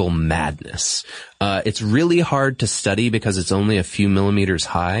biological madness. It's really hard to study because it's only a few millimeters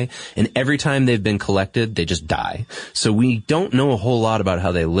high, and every time they've been collected, they just die. So we don't know a whole lot about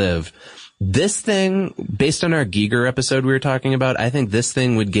how they live. This thing, based on our Giger episode we were talking about, I think this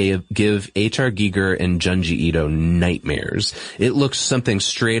thing would give H.R. Giger and Junji Ito nightmares. It looks something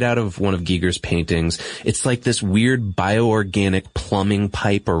straight out of one of Giger's paintings. It's like this weird bioorganic plumbing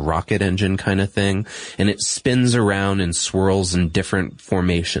pipe or rocket engine kind of thing, and it spins around and swirls in different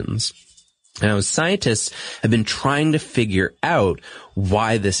formations. Now, scientists have been trying to figure out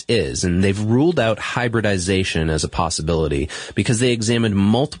why this is, and they've ruled out hybridization as a possibility because they examined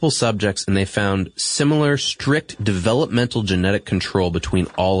multiple subjects and they found similar strict developmental genetic control between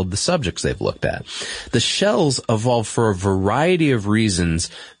all of the subjects they've looked at. The shells evolved for a variety of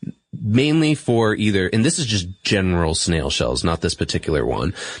reasons, mainly for either, and this is just general snail shells, not this particular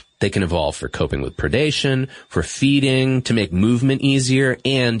one. They can evolve for coping with predation, for feeding, to make movement easier,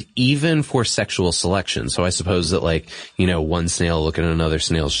 and even for sexual selection. So I suppose that one snail look at another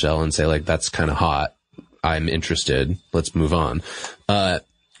snail's shell and say that's kind of hot. I'm interested. Let's move on. But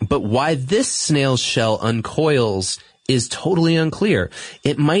why this snail's shell uncoils is totally unclear.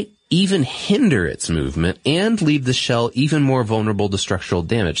 It might even hinder its movement and leave the shell even more vulnerable to structural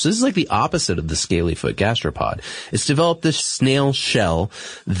damage. So this is like the opposite of the scalyfoot gastropod. It's developed this snail shell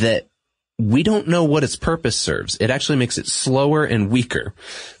that we don't know what its purpose serves. It actually makes it slower and weaker,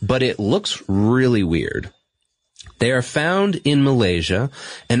 but it looks really weird. They are found in Malaysia,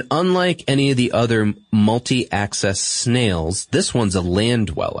 and unlike any of the other multi-access snails, this one's a land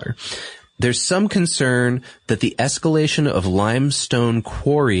dweller. There's some concern that the escalation of limestone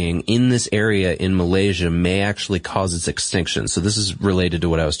quarrying in this area in Malaysia may actually cause its extinction. So this is related to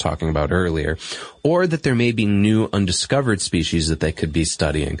what I was talking about earlier. Or that there may be new undiscovered species that they could be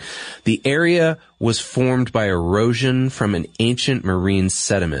studying. The area was formed by erosion from an ancient marine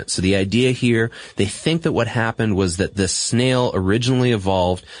sediment. So the idea here, they think that what happened was that this snail originally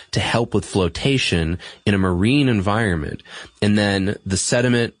evolved to help with flotation in a marine environment. And then the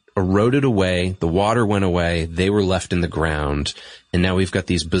sediment eroded away, the water went away, they were left in the ground, and now we've got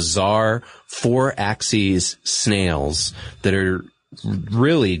these bizarre 4-axis snails that are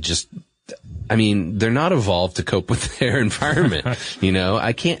really just, I mean, they're not evolved to cope with their environment.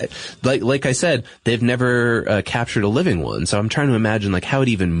 I can't, like I said, they've never captured a living one. So I'm trying to imagine like how it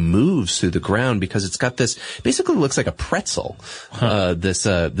even moves through the ground, because it's got this, basically looks like a pretzel,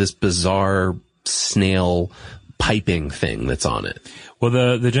 this bizarre snail piping thing that's on it. Well,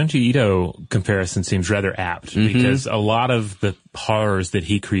 the Junji Ito comparison seems rather apt, because a lot of the horrors that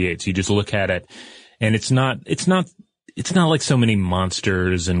he creates, you just look at it and it's not like so many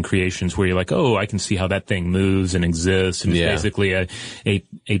monsters and creations where you're like, oh, I can see how that thing moves and exists, and it's basically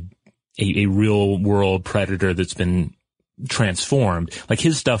a real world predator that's been transformed. Like,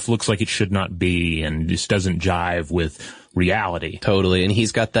 his stuff looks like it should not be and just doesn't jive with reality. Totally. And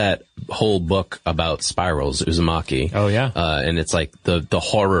he's got that whole book about spirals, Uzumaki. Oh, yeah. And it's like the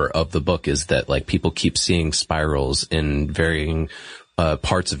horror of the book is that like people keep seeing spirals in varying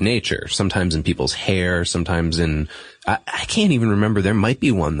parts of nature, sometimes in people's hair, sometimes in, I can't even remember. There might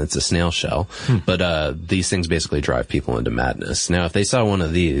be one that's a snail shell, but these things basically drive people into madness. Now, if they saw one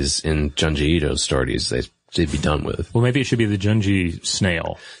of these in Junji Ito's stories, they'd be done with. Well, maybe it should be the Junji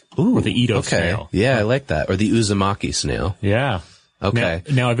snail. Ooh, or the Ito snail. Yeah, I like that. Or the Uzumaki snail. Yeah. Okay.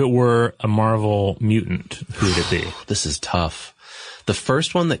 Now, if it were a Marvel mutant, who would it be? This is tough. The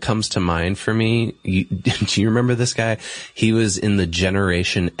first one that comes to mind for me, do you remember this guy? He was in the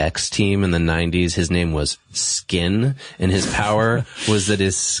Generation X team in the 90s. His name was Skin, and his power was that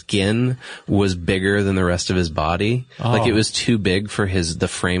his skin was bigger than the rest of his body. Oh. Like, it was too big for the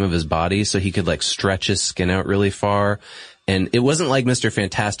frame of his body, so he could like stretch his skin out really far. And it wasn't like Mr.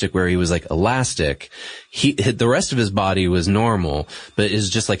 Fantastic where he was like elastic. The rest of his body was normal, but it was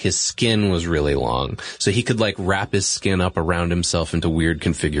just like his skin was really long. So he could like wrap his skin up around himself into weird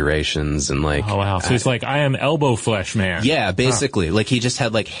configurations and like. Oh wow. So he's like, I am elbow flesh man. Yeah, basically. Like he just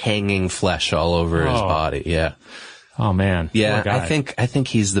had like hanging flesh all over his body. Yeah. Oh man. Yeah, I think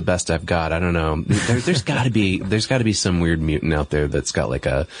he's the best I've got. I don't know. There's gotta be some weird mutant out there that's got like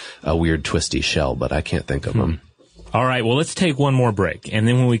a weird twisty shell, but I can't think of him. All right, well, let's take one more break, and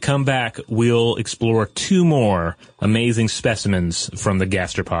then when we come back, we'll explore 2 more amazing specimens from the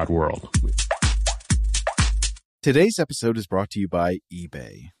gastropod world. Today's episode is brought to you by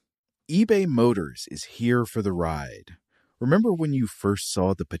eBay. eBay Motors is here for the ride. Remember when you first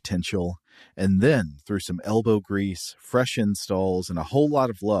saw the potential? And then, through some elbow grease, fresh installs, and a whole lot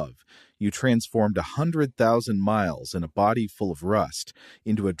of love, you transformed 100,000 miles and a body full of rust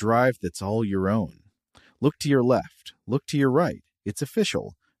into a drive that's all your own. Look to your left. Look to your right. It's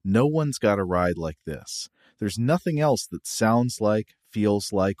official. No one's got a ride like this. There's nothing else that sounds like,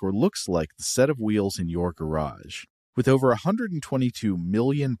 feels like, or looks like the set of wheels in your garage. With over 122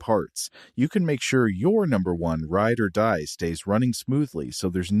 million parts, you can make sure your number one ride or die stays running smoothly, so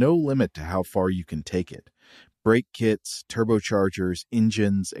there's no limit to how far you can take it. Brake kits, turbochargers,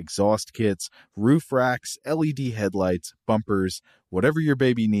 engines, exhaust kits, roof racks, LED headlights, bumpers, whatever your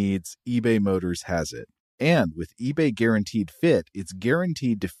baby needs, eBay Motors has it. And with eBay Guaranteed Fit, it's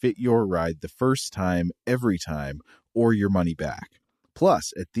guaranteed to fit your ride the first time, every time, or your money back.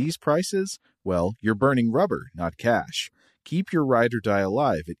 Plus, at these prices, well, you're burning rubber, not cash. Keep your ride or die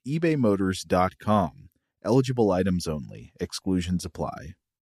alive at ebaymotors.com. Eligible items only. Exclusions apply.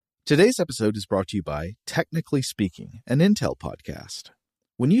 Today's episode is brought to you by Technically Speaking, an Intel podcast.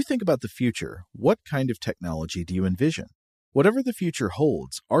 When you think about the future, what kind of technology do you envision? Whatever the future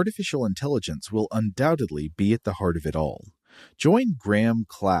holds, artificial intelligence will undoubtedly be at the heart of it all. Join Graham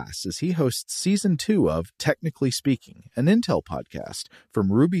Class as he hosts Season 2 of Technically Speaking, an Intel podcast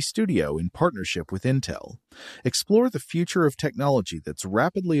from Ruby Studio in partnership with Intel. Explore the future of technology that's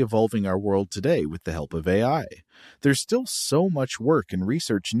rapidly evolving our world today with the help of AI. There's still so much work and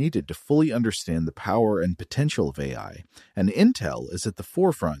research needed to fully understand the power and potential of AI, and Intel is at the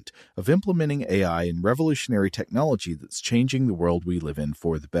forefront of implementing AI in revolutionary technology that's changing the world we live in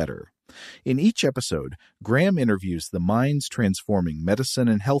for the better. In each episode, Graham interviews the minds transforming medicine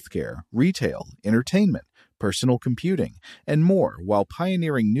and healthcare, retail, entertainment, personal computing, and more while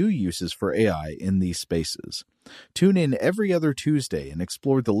pioneering new uses for AI in these spaces. Tune in every other Tuesday and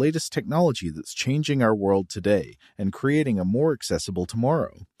explore the latest technology that's changing our world today and creating a more accessible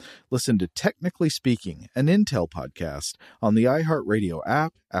tomorrow. Listen to Technically Speaking, an Intel podcast on the iHeartRadio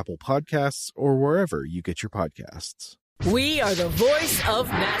app, Apple Podcasts, or wherever you get your podcasts. We are the voice of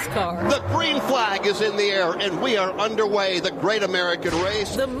NASCAR. The green flag is in the air, and we are underway. The Great American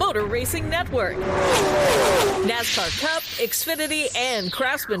Race. The Motor Racing Network. NASCAR Cup, Xfinity, and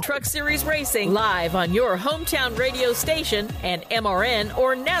Craftsman Truck Series Racing live on your hometown radio station and MRN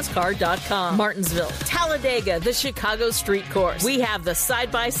or NASCAR.com. Martinsville, Talladega, the Chicago Street Course. We have the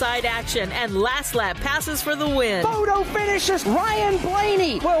side-by-side action and last lap passes for the win. Photo finishes. Ryan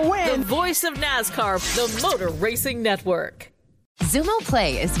Blaney will win. The voice of NASCAR, the Motor Racing Network. Xumo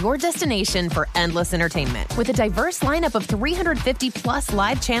Play is your destination for endless entertainment. With a diverse lineup of 350 plus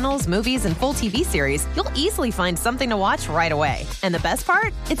live channels, movies, and full TV series, you'll easily find something to watch right away. And the best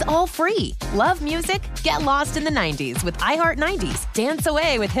part? It's all free. Love music? Get lost in the 90s with iHeart 90s, dance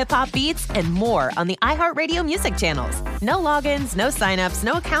away with hip-hop beats, and more on the iHeartRadio music channels. No logins, no signups,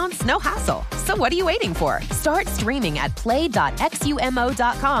 no accounts, no hassle. So what are you waiting for? Start streaming at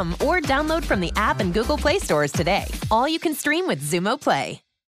play.xumo.com or download from the app and Google Play stores today. All you can stream with Xumo Play.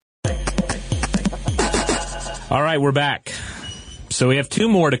 All right, we're back. So we have two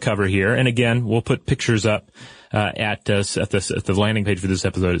more to cover here, and again, we'll put pictures up at the landing page for this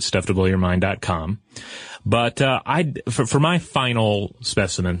episode at stufftoblowyourmind.com. But for my final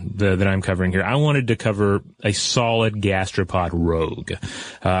specimen that I'm covering here, I wanted to cover a solid gastropod rogue.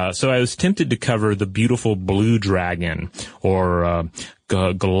 So I was tempted to cover the beautiful blue dragon, or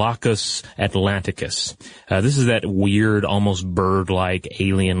Glaucus atlanticus. This is that weird, almost bird-like,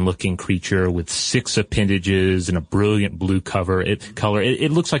 alien-looking creature with 6 appendages and a brilliant blue color.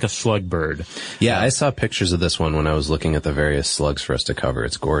 It looks like a slug bird. Yeah, I saw pictures of this one when I was looking at the various slugs for us to cover.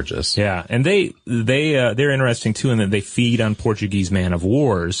 It's gorgeous. Yeah, and they're interesting too in that they feed on Portuguese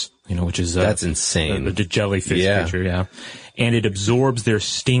man-of-wars, which is that's insane. The jellyfish creature, yeah. And it absorbs their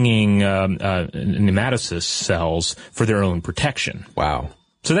stinging nematocyst cells for their own protection. Wow.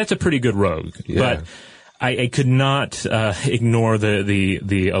 So that's a pretty good rogue. Yeah. But I could not ignore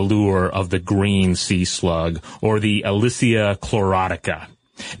the allure of the green sea slug, or the Alicia chlorotica.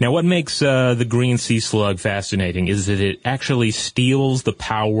 Now, what makes the green sea slug fascinating is that it actually steals the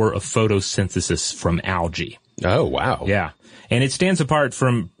power of photosynthesis from algae. Oh, wow. Yeah. And it stands apart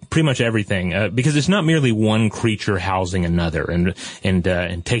from pretty much everything, because it's not merely one creature housing another and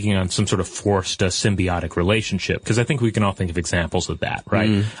taking on some sort of forced symbiotic relationship. Because I think we can all think of examples of that, right?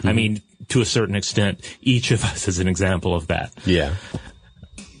 Mm-hmm. I mean, to a certain extent, each of us is an example of that. Yeah.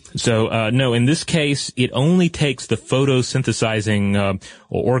 So, no, in this case, it only takes the photosynthesizing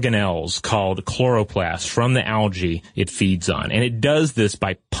organelles called chloroplasts from the algae it feeds on. And it does this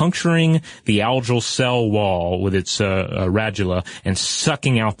by puncturing the algal cell wall with its radula and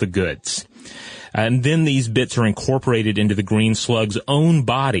sucking out the goods. And then these bits are incorporated into the green slug's own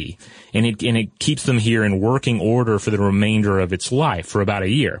body, and it keeps them here in working order for the remainder of its life, for about a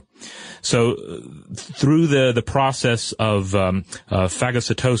year. So through the process of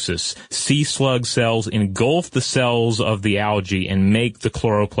phagocytosis, sea slug cells engulf the cells of the algae and make the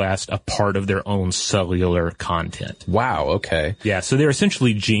chloroplast a part of their own cellular content. Wow, okay. Yeah, so they're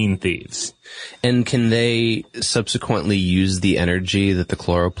essentially gene thieves. And can they subsequently use the energy that the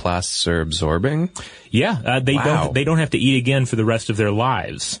chloroplasts are absorbing? Yeah, they don't have to eat again for the rest of their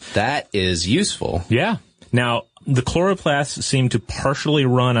lives. That is useful. Yeah. Now, the chloroplasts seem to partially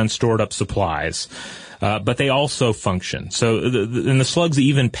run on stored up supplies, but they also function. So, and the slugs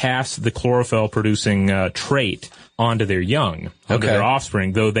even pass the chlorophyll producing trait onto their young, onto their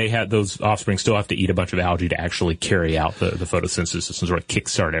offspring, though those offspring still have to eat a bunch of algae to actually carry out the photosynthesis and sort of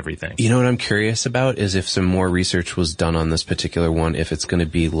kickstart everything. You know what I'm curious about is if some more research was done on this particular one, if it's going to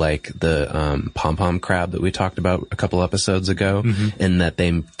be like the pom-pom crab that we talked about a couple episodes ago, and that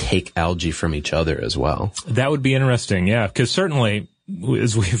they take algae from each other as well. That would be interesting, yeah, because certainly,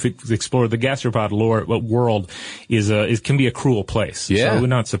 as we've explored, the gastropod world can be a cruel place. Yeah. So it would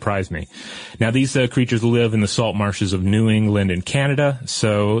not surprise me. Now, these creatures live in the salt marshes of New England and Canada,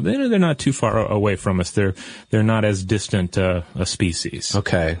 so they're not too far away from us. They're not as distant a species.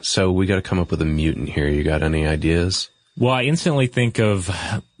 Okay, so we got to come up with a mutant here. You got any ideas? Well, I instantly think of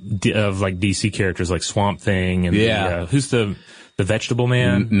like DC characters like Swamp Thing and who's the Vegetable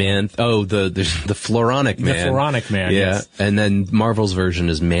Man? The Floronic Man. The Floronic Man, yes. And then Marvel's version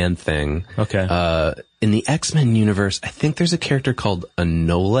is Man-Thing. Okay. In the X-Men universe, I think there's a character called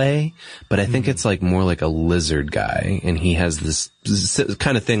Anole, but I think it's like more like a lizard guy, and he has this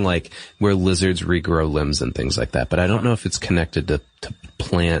kind of thing like where lizards regrow limbs and things like that, but I don't know if it's connected to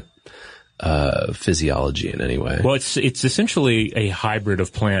plant physiology in any way. Well, it's essentially a hybrid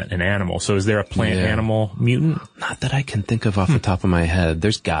of plant and animal. So is there a plant-animal mutant? Not that I can think of off the top of my head.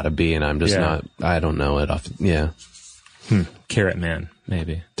 There's gotta be, and I'm just I don't know it off. Yeah. Carrot Man.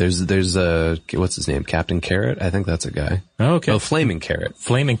 maybe. There's what's his name? Captain Carrot? I think that's a guy. Oh, okay. Oh, Flaming Carrot.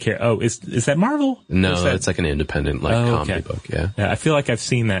 Flaming Carrot. Oh, is that Marvel? No, it's like an independent comedy book. Yeah. I feel like I've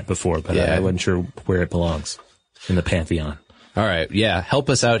seen that before, but I wasn't sure where it belongs in the pantheon. All right. Yeah. Help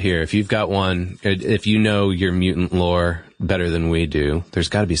us out here. If you've got one, if you know your mutant lore better than we do, there's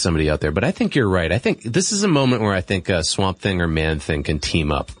got to be somebody out there. But I think you're right. I think this is a moment where I think Swamp Thing or Man Thing can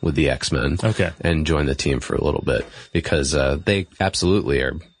team up with the X-Men. Okay. And join the team for a little bit because, they absolutely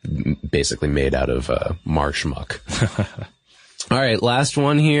are basically made out of, marsh muck. All right. Last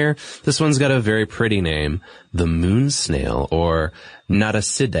one here. This one's got a very pretty name. The moon snail or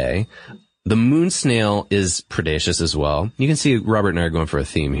Natasidae. The moon snail is predaceous as well. You can see Robert and I are going for a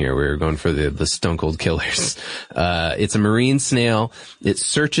theme here. We're going for the Stone Cold Killers. It's a marine snail. It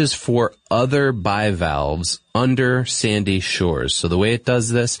searches for other bivalves under sandy shores. So the way it does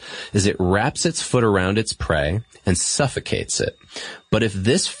this is it wraps its foot around its prey and suffocates it. But if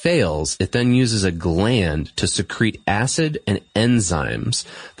this fails, it then uses a gland to secrete acid and enzymes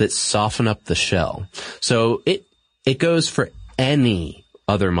that soften up the shell. So it goes for any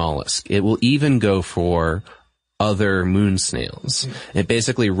other mollusk. It will even go for other moon snails. It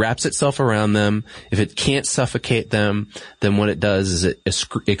basically wraps itself around them. If it can't suffocate them, then what it does is it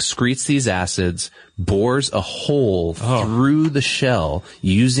excretes these acids, bores a hole through the shell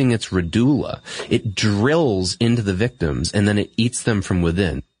using its radula. It drills into the victims and then it eats them from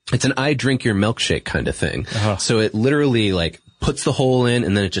within. It's an I drink your milkshake kind of thing. So it literally puts the hole in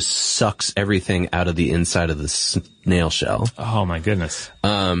and then it just sucks everything out of the inside of the snail shell. Oh my goodness.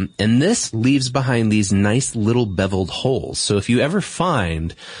 And this leaves behind these nice little beveled holes. So if you ever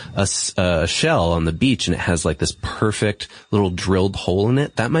find a shell on the beach and it has this perfect little drilled hole in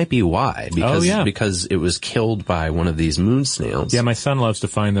it, that might be why. Because it was killed by one of these moon snails. Yeah, my son loves to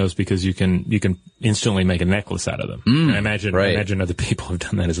find those because you can instantly make a necklace out of them. And I imagine other people have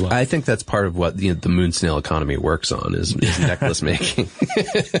done that as well. I think that's part of what the moon snail economy works on is necklace making.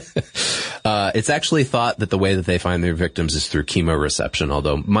 It's actually thought that the way that they find their victims is through chemoreception,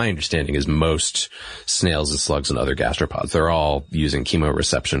 although my understanding is most snails and slugs and other gastropods, they're all using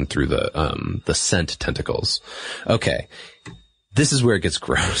chemoreception through the scent tentacles. Okay. This is where it gets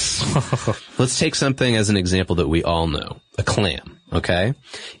gross. Let's take something as an example that we all know. A clam. Okay?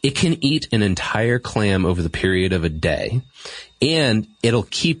 It can eat an entire clam over the period of a day. And it'll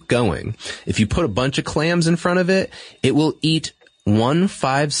keep going. If you put a bunch of clams in front of it, it will eat 1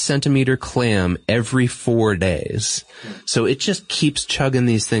 5-centimeter clam every 4 days. So it just keeps chugging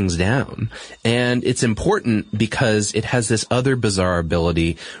these things down. And it's important because it has this other bizarre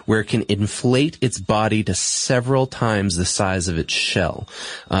ability where it can inflate its body to several times the size of its shell.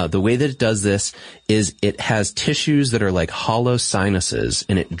 The way that it does this is it has tissues that are like hollow sinuses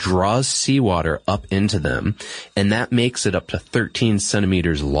and it draws seawater up into them. And that makes it up to 13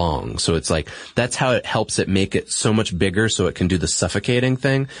 centimeters long. So it's that's how it helps it make it so much bigger so it can do the suffocating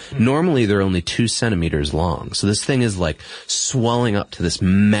thing. Normally they're only 2 centimeters long. So this thing is swelling up to this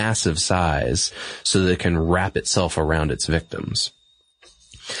massive size so that it can wrap itself around its victims.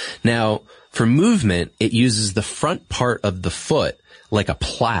 Now, for movement, it uses the front part of the foot like a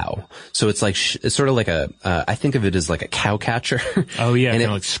plow. So it's it's sort of like I think of it as like a cow catcher. Oh yeah,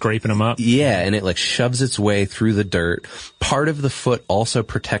 and scraping them up. Yeah, and it shoves its way through the dirt. Part of the foot also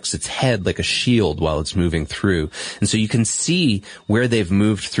protects its head like a shield while it's moving through. And so you can see where they've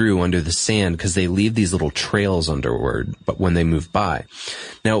moved through under the sand because they leave these little trails underward, but when they move by.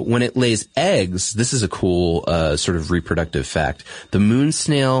 Now, when it lays eggs, this is a cool sort of reproductive fact. The moon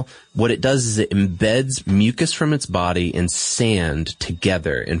snail, what it does is it embeds mucus from its body and sand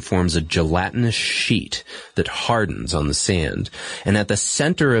together and forms a gelatinous sheet that hardens on the sand. And at the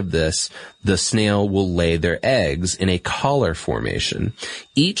center of this, the snail will lay their eggs in a collar formation.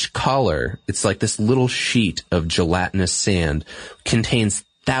 Each collar, it's like this little sheet of gelatinous sand, contains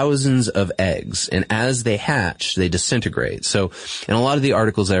thousands of eggs, and as they hatch, they disintegrate. So in a lot of the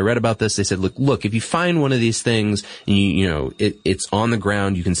articles I read about this, they said, look, if you find one of these things and it's on the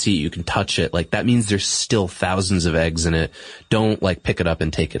ground, you can see it, you can touch it, that means there's still thousands of eggs in it. Don't pick it up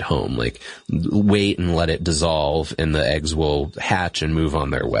and take it home. Wait and let it dissolve and the eggs will hatch and move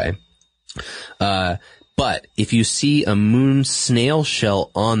on their way. But if you see a moon snail shell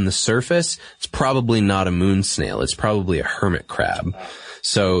on the surface, it's probably not a moon snail. It's probably a hermit crab.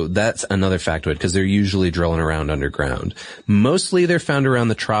 So that's another factoid because they're usually drilling around underground. Mostly they're found around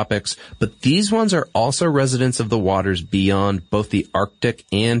the tropics, but these ones are also residents of the waters beyond both the Arctic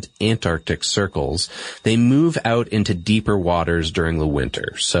and Antarctic circles. They move out into deeper waters during the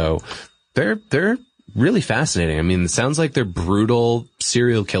winter. So they're really fascinating. I mean, it sounds like they're brutal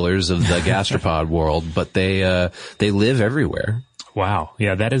serial killers of the gastropod world, but they live everywhere. Wow.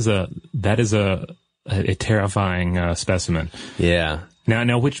 Yeah, that is a terrifying specimen. Yeah.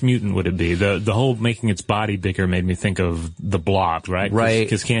 Now, which mutant would it be? The whole making its body bigger made me think of the Blob, right? Right.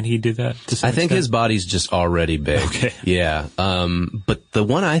 Because can't he do that? I think his body's just already big. Okay. Yeah. But the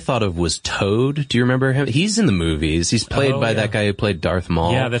one I thought of was Toad. Do you remember him? He's in the movies. He's played by that guy who played Darth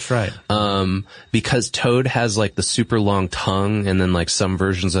Maul. Yeah, that's right. Because Toad has like the super long tongue, and then like some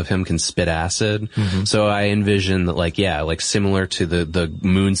versions of him can spit acid. Mm-hmm. So I envision that like similar to the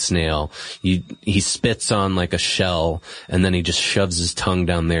moon snail, he spits on like a shell, and then he just shoves his tongue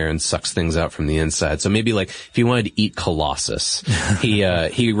down there and sucks things out from the inside. So maybe like if he wanted to eat Colossus,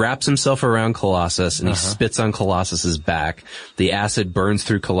 he wraps himself around Colossus and he spits on Colossus's back. The acid burns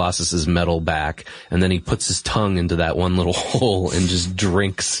through Colossus's metal back, and then he puts his tongue into that one little hole and just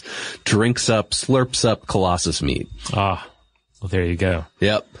slurps up Colossus meat. Ah. Well, there you go.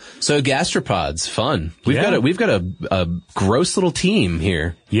 Yep. So gastropods, fun. We've got a gross little team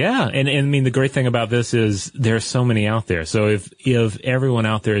here. Yeah, and I mean the great thing about this is there's so many out there. So if everyone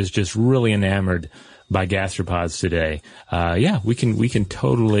out there is just really enamored by gastropods today, we can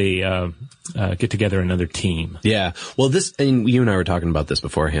totally get together another team. Yeah. Well, and you and I were talking about this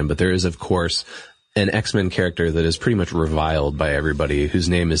beforehand, but there is of course an X-Men character that is pretty much reviled by everybody, whose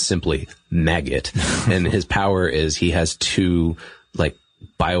name is simply Maggot. And his power is he has 2, like,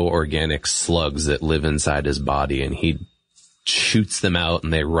 bioorganic slugs that live inside his body, and he shoots them out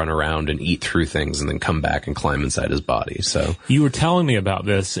and they run around and eat through things and then come back and climb inside his body. So you were telling me about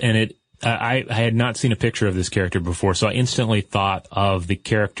this, and I had not seen a picture of this character before, so I instantly thought of the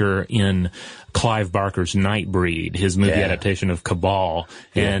character in Clive Barker's Nightbreed, his movie adaptation of Cabal.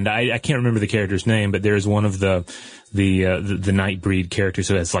 Yeah. And I can't remember the character's name, but there's one of the Nightbreed characters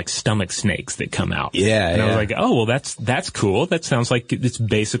who has like stomach snakes that come out. Yeah. And I was like, oh, well, that's cool. That sounds like it's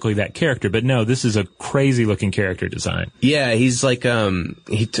basically that character. But no, this is a crazy looking character design. Yeah, he's like,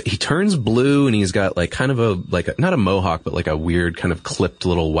 he turns blue, and he's got like kind of not a mohawk, but like a weird kind of clipped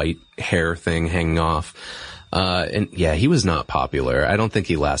little white hair thing hanging off. And yeah, he was not popular. I don't think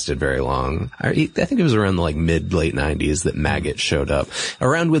he lasted very long. I think it was around the like late 90s that Maggot showed up.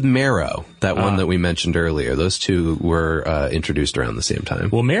 Around with Marrow, that one that we mentioned earlier. Those two were introduced around the same time.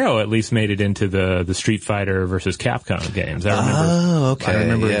 Well, Marrow at least made it into the Street Fighter versus Capcom games. I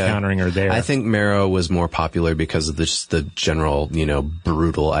remember encountering her there. I think Marrow was more popular because of the general,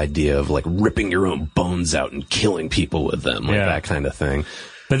 brutal idea of like ripping your own bones out and killing people with them, like that kind of thing.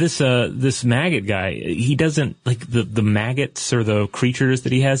 But this Maggot guy, he doesn't, like, the maggots or the creatures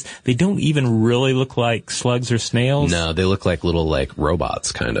that he has, they don't even really look like slugs or snails. No, they look like little, like,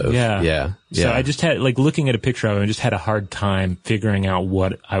 robots, kind of. Yeah. So I just had, like, looking at a picture of him, I just had a hard time figuring out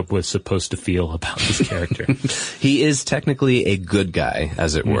what I was supposed to feel about this character. He is technically a good guy,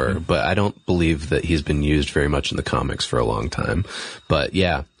 as it were, but I don't believe that he's been used very much in the comics for a long time. But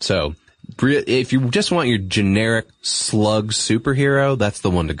yeah, so if you just want your generic slug superhero, that's the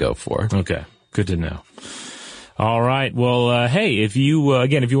one to go for. Okay. Good to know. All right. Well, hey, if you want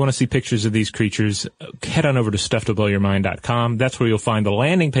to see pictures of these creatures, head on over to StuffToBlowYourMind.com. That's where you'll find the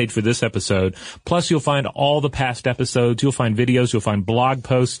landing page for this episode. Plus, you'll find all the past episodes. You'll find videos. You'll find blog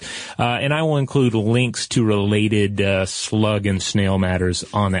posts. And I will include links to related slug and snail matters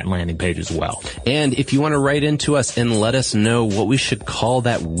on that landing page as well. And if you want to write into us and let us know what we should call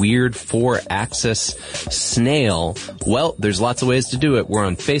that weird 4-axis snail, well, there's lots of ways to do it. We're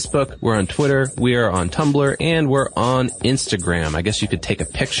on Facebook. We're on Twitter. We are on Tumblr. And we're on Instagram. I guess you could take a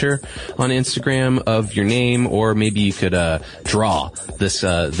picture on Instagram of your name, or maybe you could draw this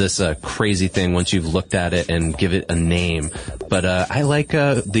crazy thing once you've looked at it and give it a name. But I like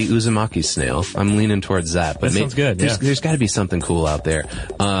the Uzumaki snail. I'm leaning towards that. But that sounds good. There's got to be something cool out there.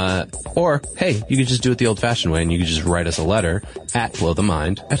 Or hey, you could just do it the old-fashioned way, and you could just write us a letter at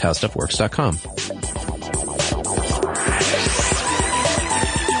blowthemind@howstuffworks.com.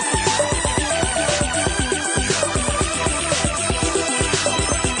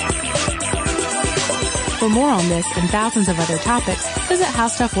 For more on this and thousands of other topics, visit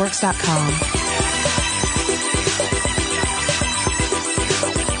HowStuffWorks.com.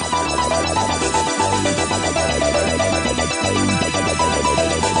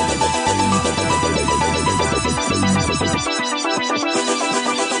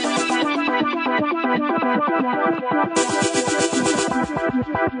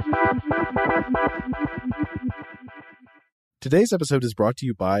 Today's episode is brought to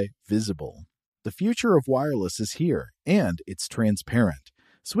you by Visible. The future of wireless is here, and it's transparent.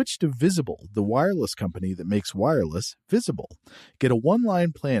 Switch to Visible, the wireless company that makes wireless visible. Get a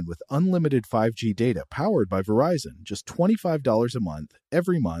one-line plan with unlimited 5G data powered by Verizon, just $25 a month,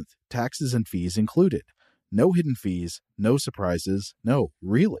 every month, taxes and fees included. No hidden fees, no surprises, no,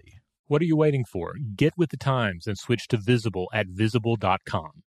 really. What are you waiting for? Get with the times and switch to Visible at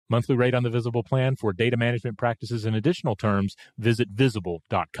Visible.com. Monthly rate on the Visible plan for data management practices and additional terms, visit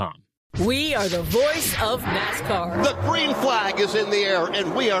Visible.com. We are the voice of NASCAR. The green flag is in the air,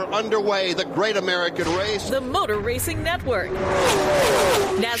 and we are underway. The Great American Race. The Motor Racing Network.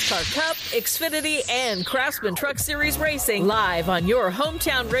 NASCAR Cup, Xfinity, and Craftsman Truck Series Racing live on your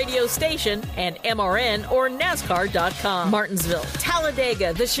hometown radio station and MRN or NASCAR.com. Martinsville,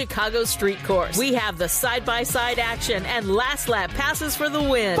 Talladega, the Chicago Street Course. We have the side-by-side action and last lap passes for the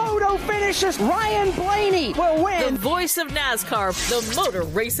win. Photo finishes. Ryan Blaney will win. The voice of NASCAR, the Motor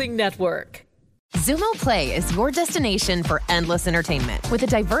Racing Network. Xumo Play is your destination for endless entertainment. With a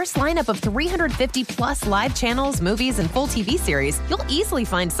diverse lineup of 350 plus live channels, movies, and full TV series, you'll easily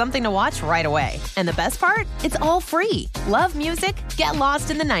find something to watch right away. And the best part? It's all free. Love music? Get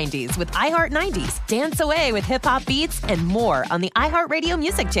lost in the 90s with iHeart 90s, dance away with hip-hop beats, and more on the iHeartRadio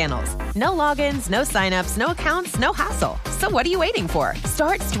music channels. No logins, no signups, no accounts, no hassle. So what are you waiting for?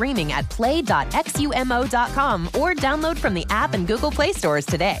 Start streaming at play.xumo.com or download from the app and Google Play stores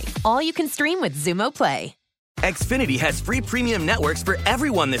today. All you can stream with Xumo Play. Xfinity has free premium networks for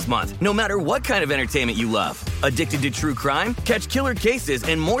everyone this month, no matter what kind of entertainment you love. Addicted to true crime? Catch killer cases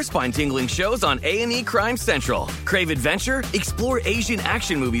and more spine-tingling shows on A&E Crime Central. Crave adventure? Explore Asian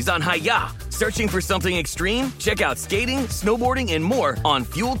action movies on Hi-Ya. Searching for something extreme? Check out skating, snowboarding, and more on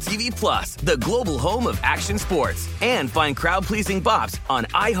Fuel TV Plus, the global home of action sports. And find crowd-pleasing bops on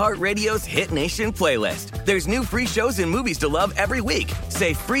iHeartRadio's Hit Nation playlist. There's new free shows and movies to love every week.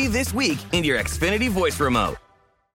 Say free this week in your Xfinity voice remote.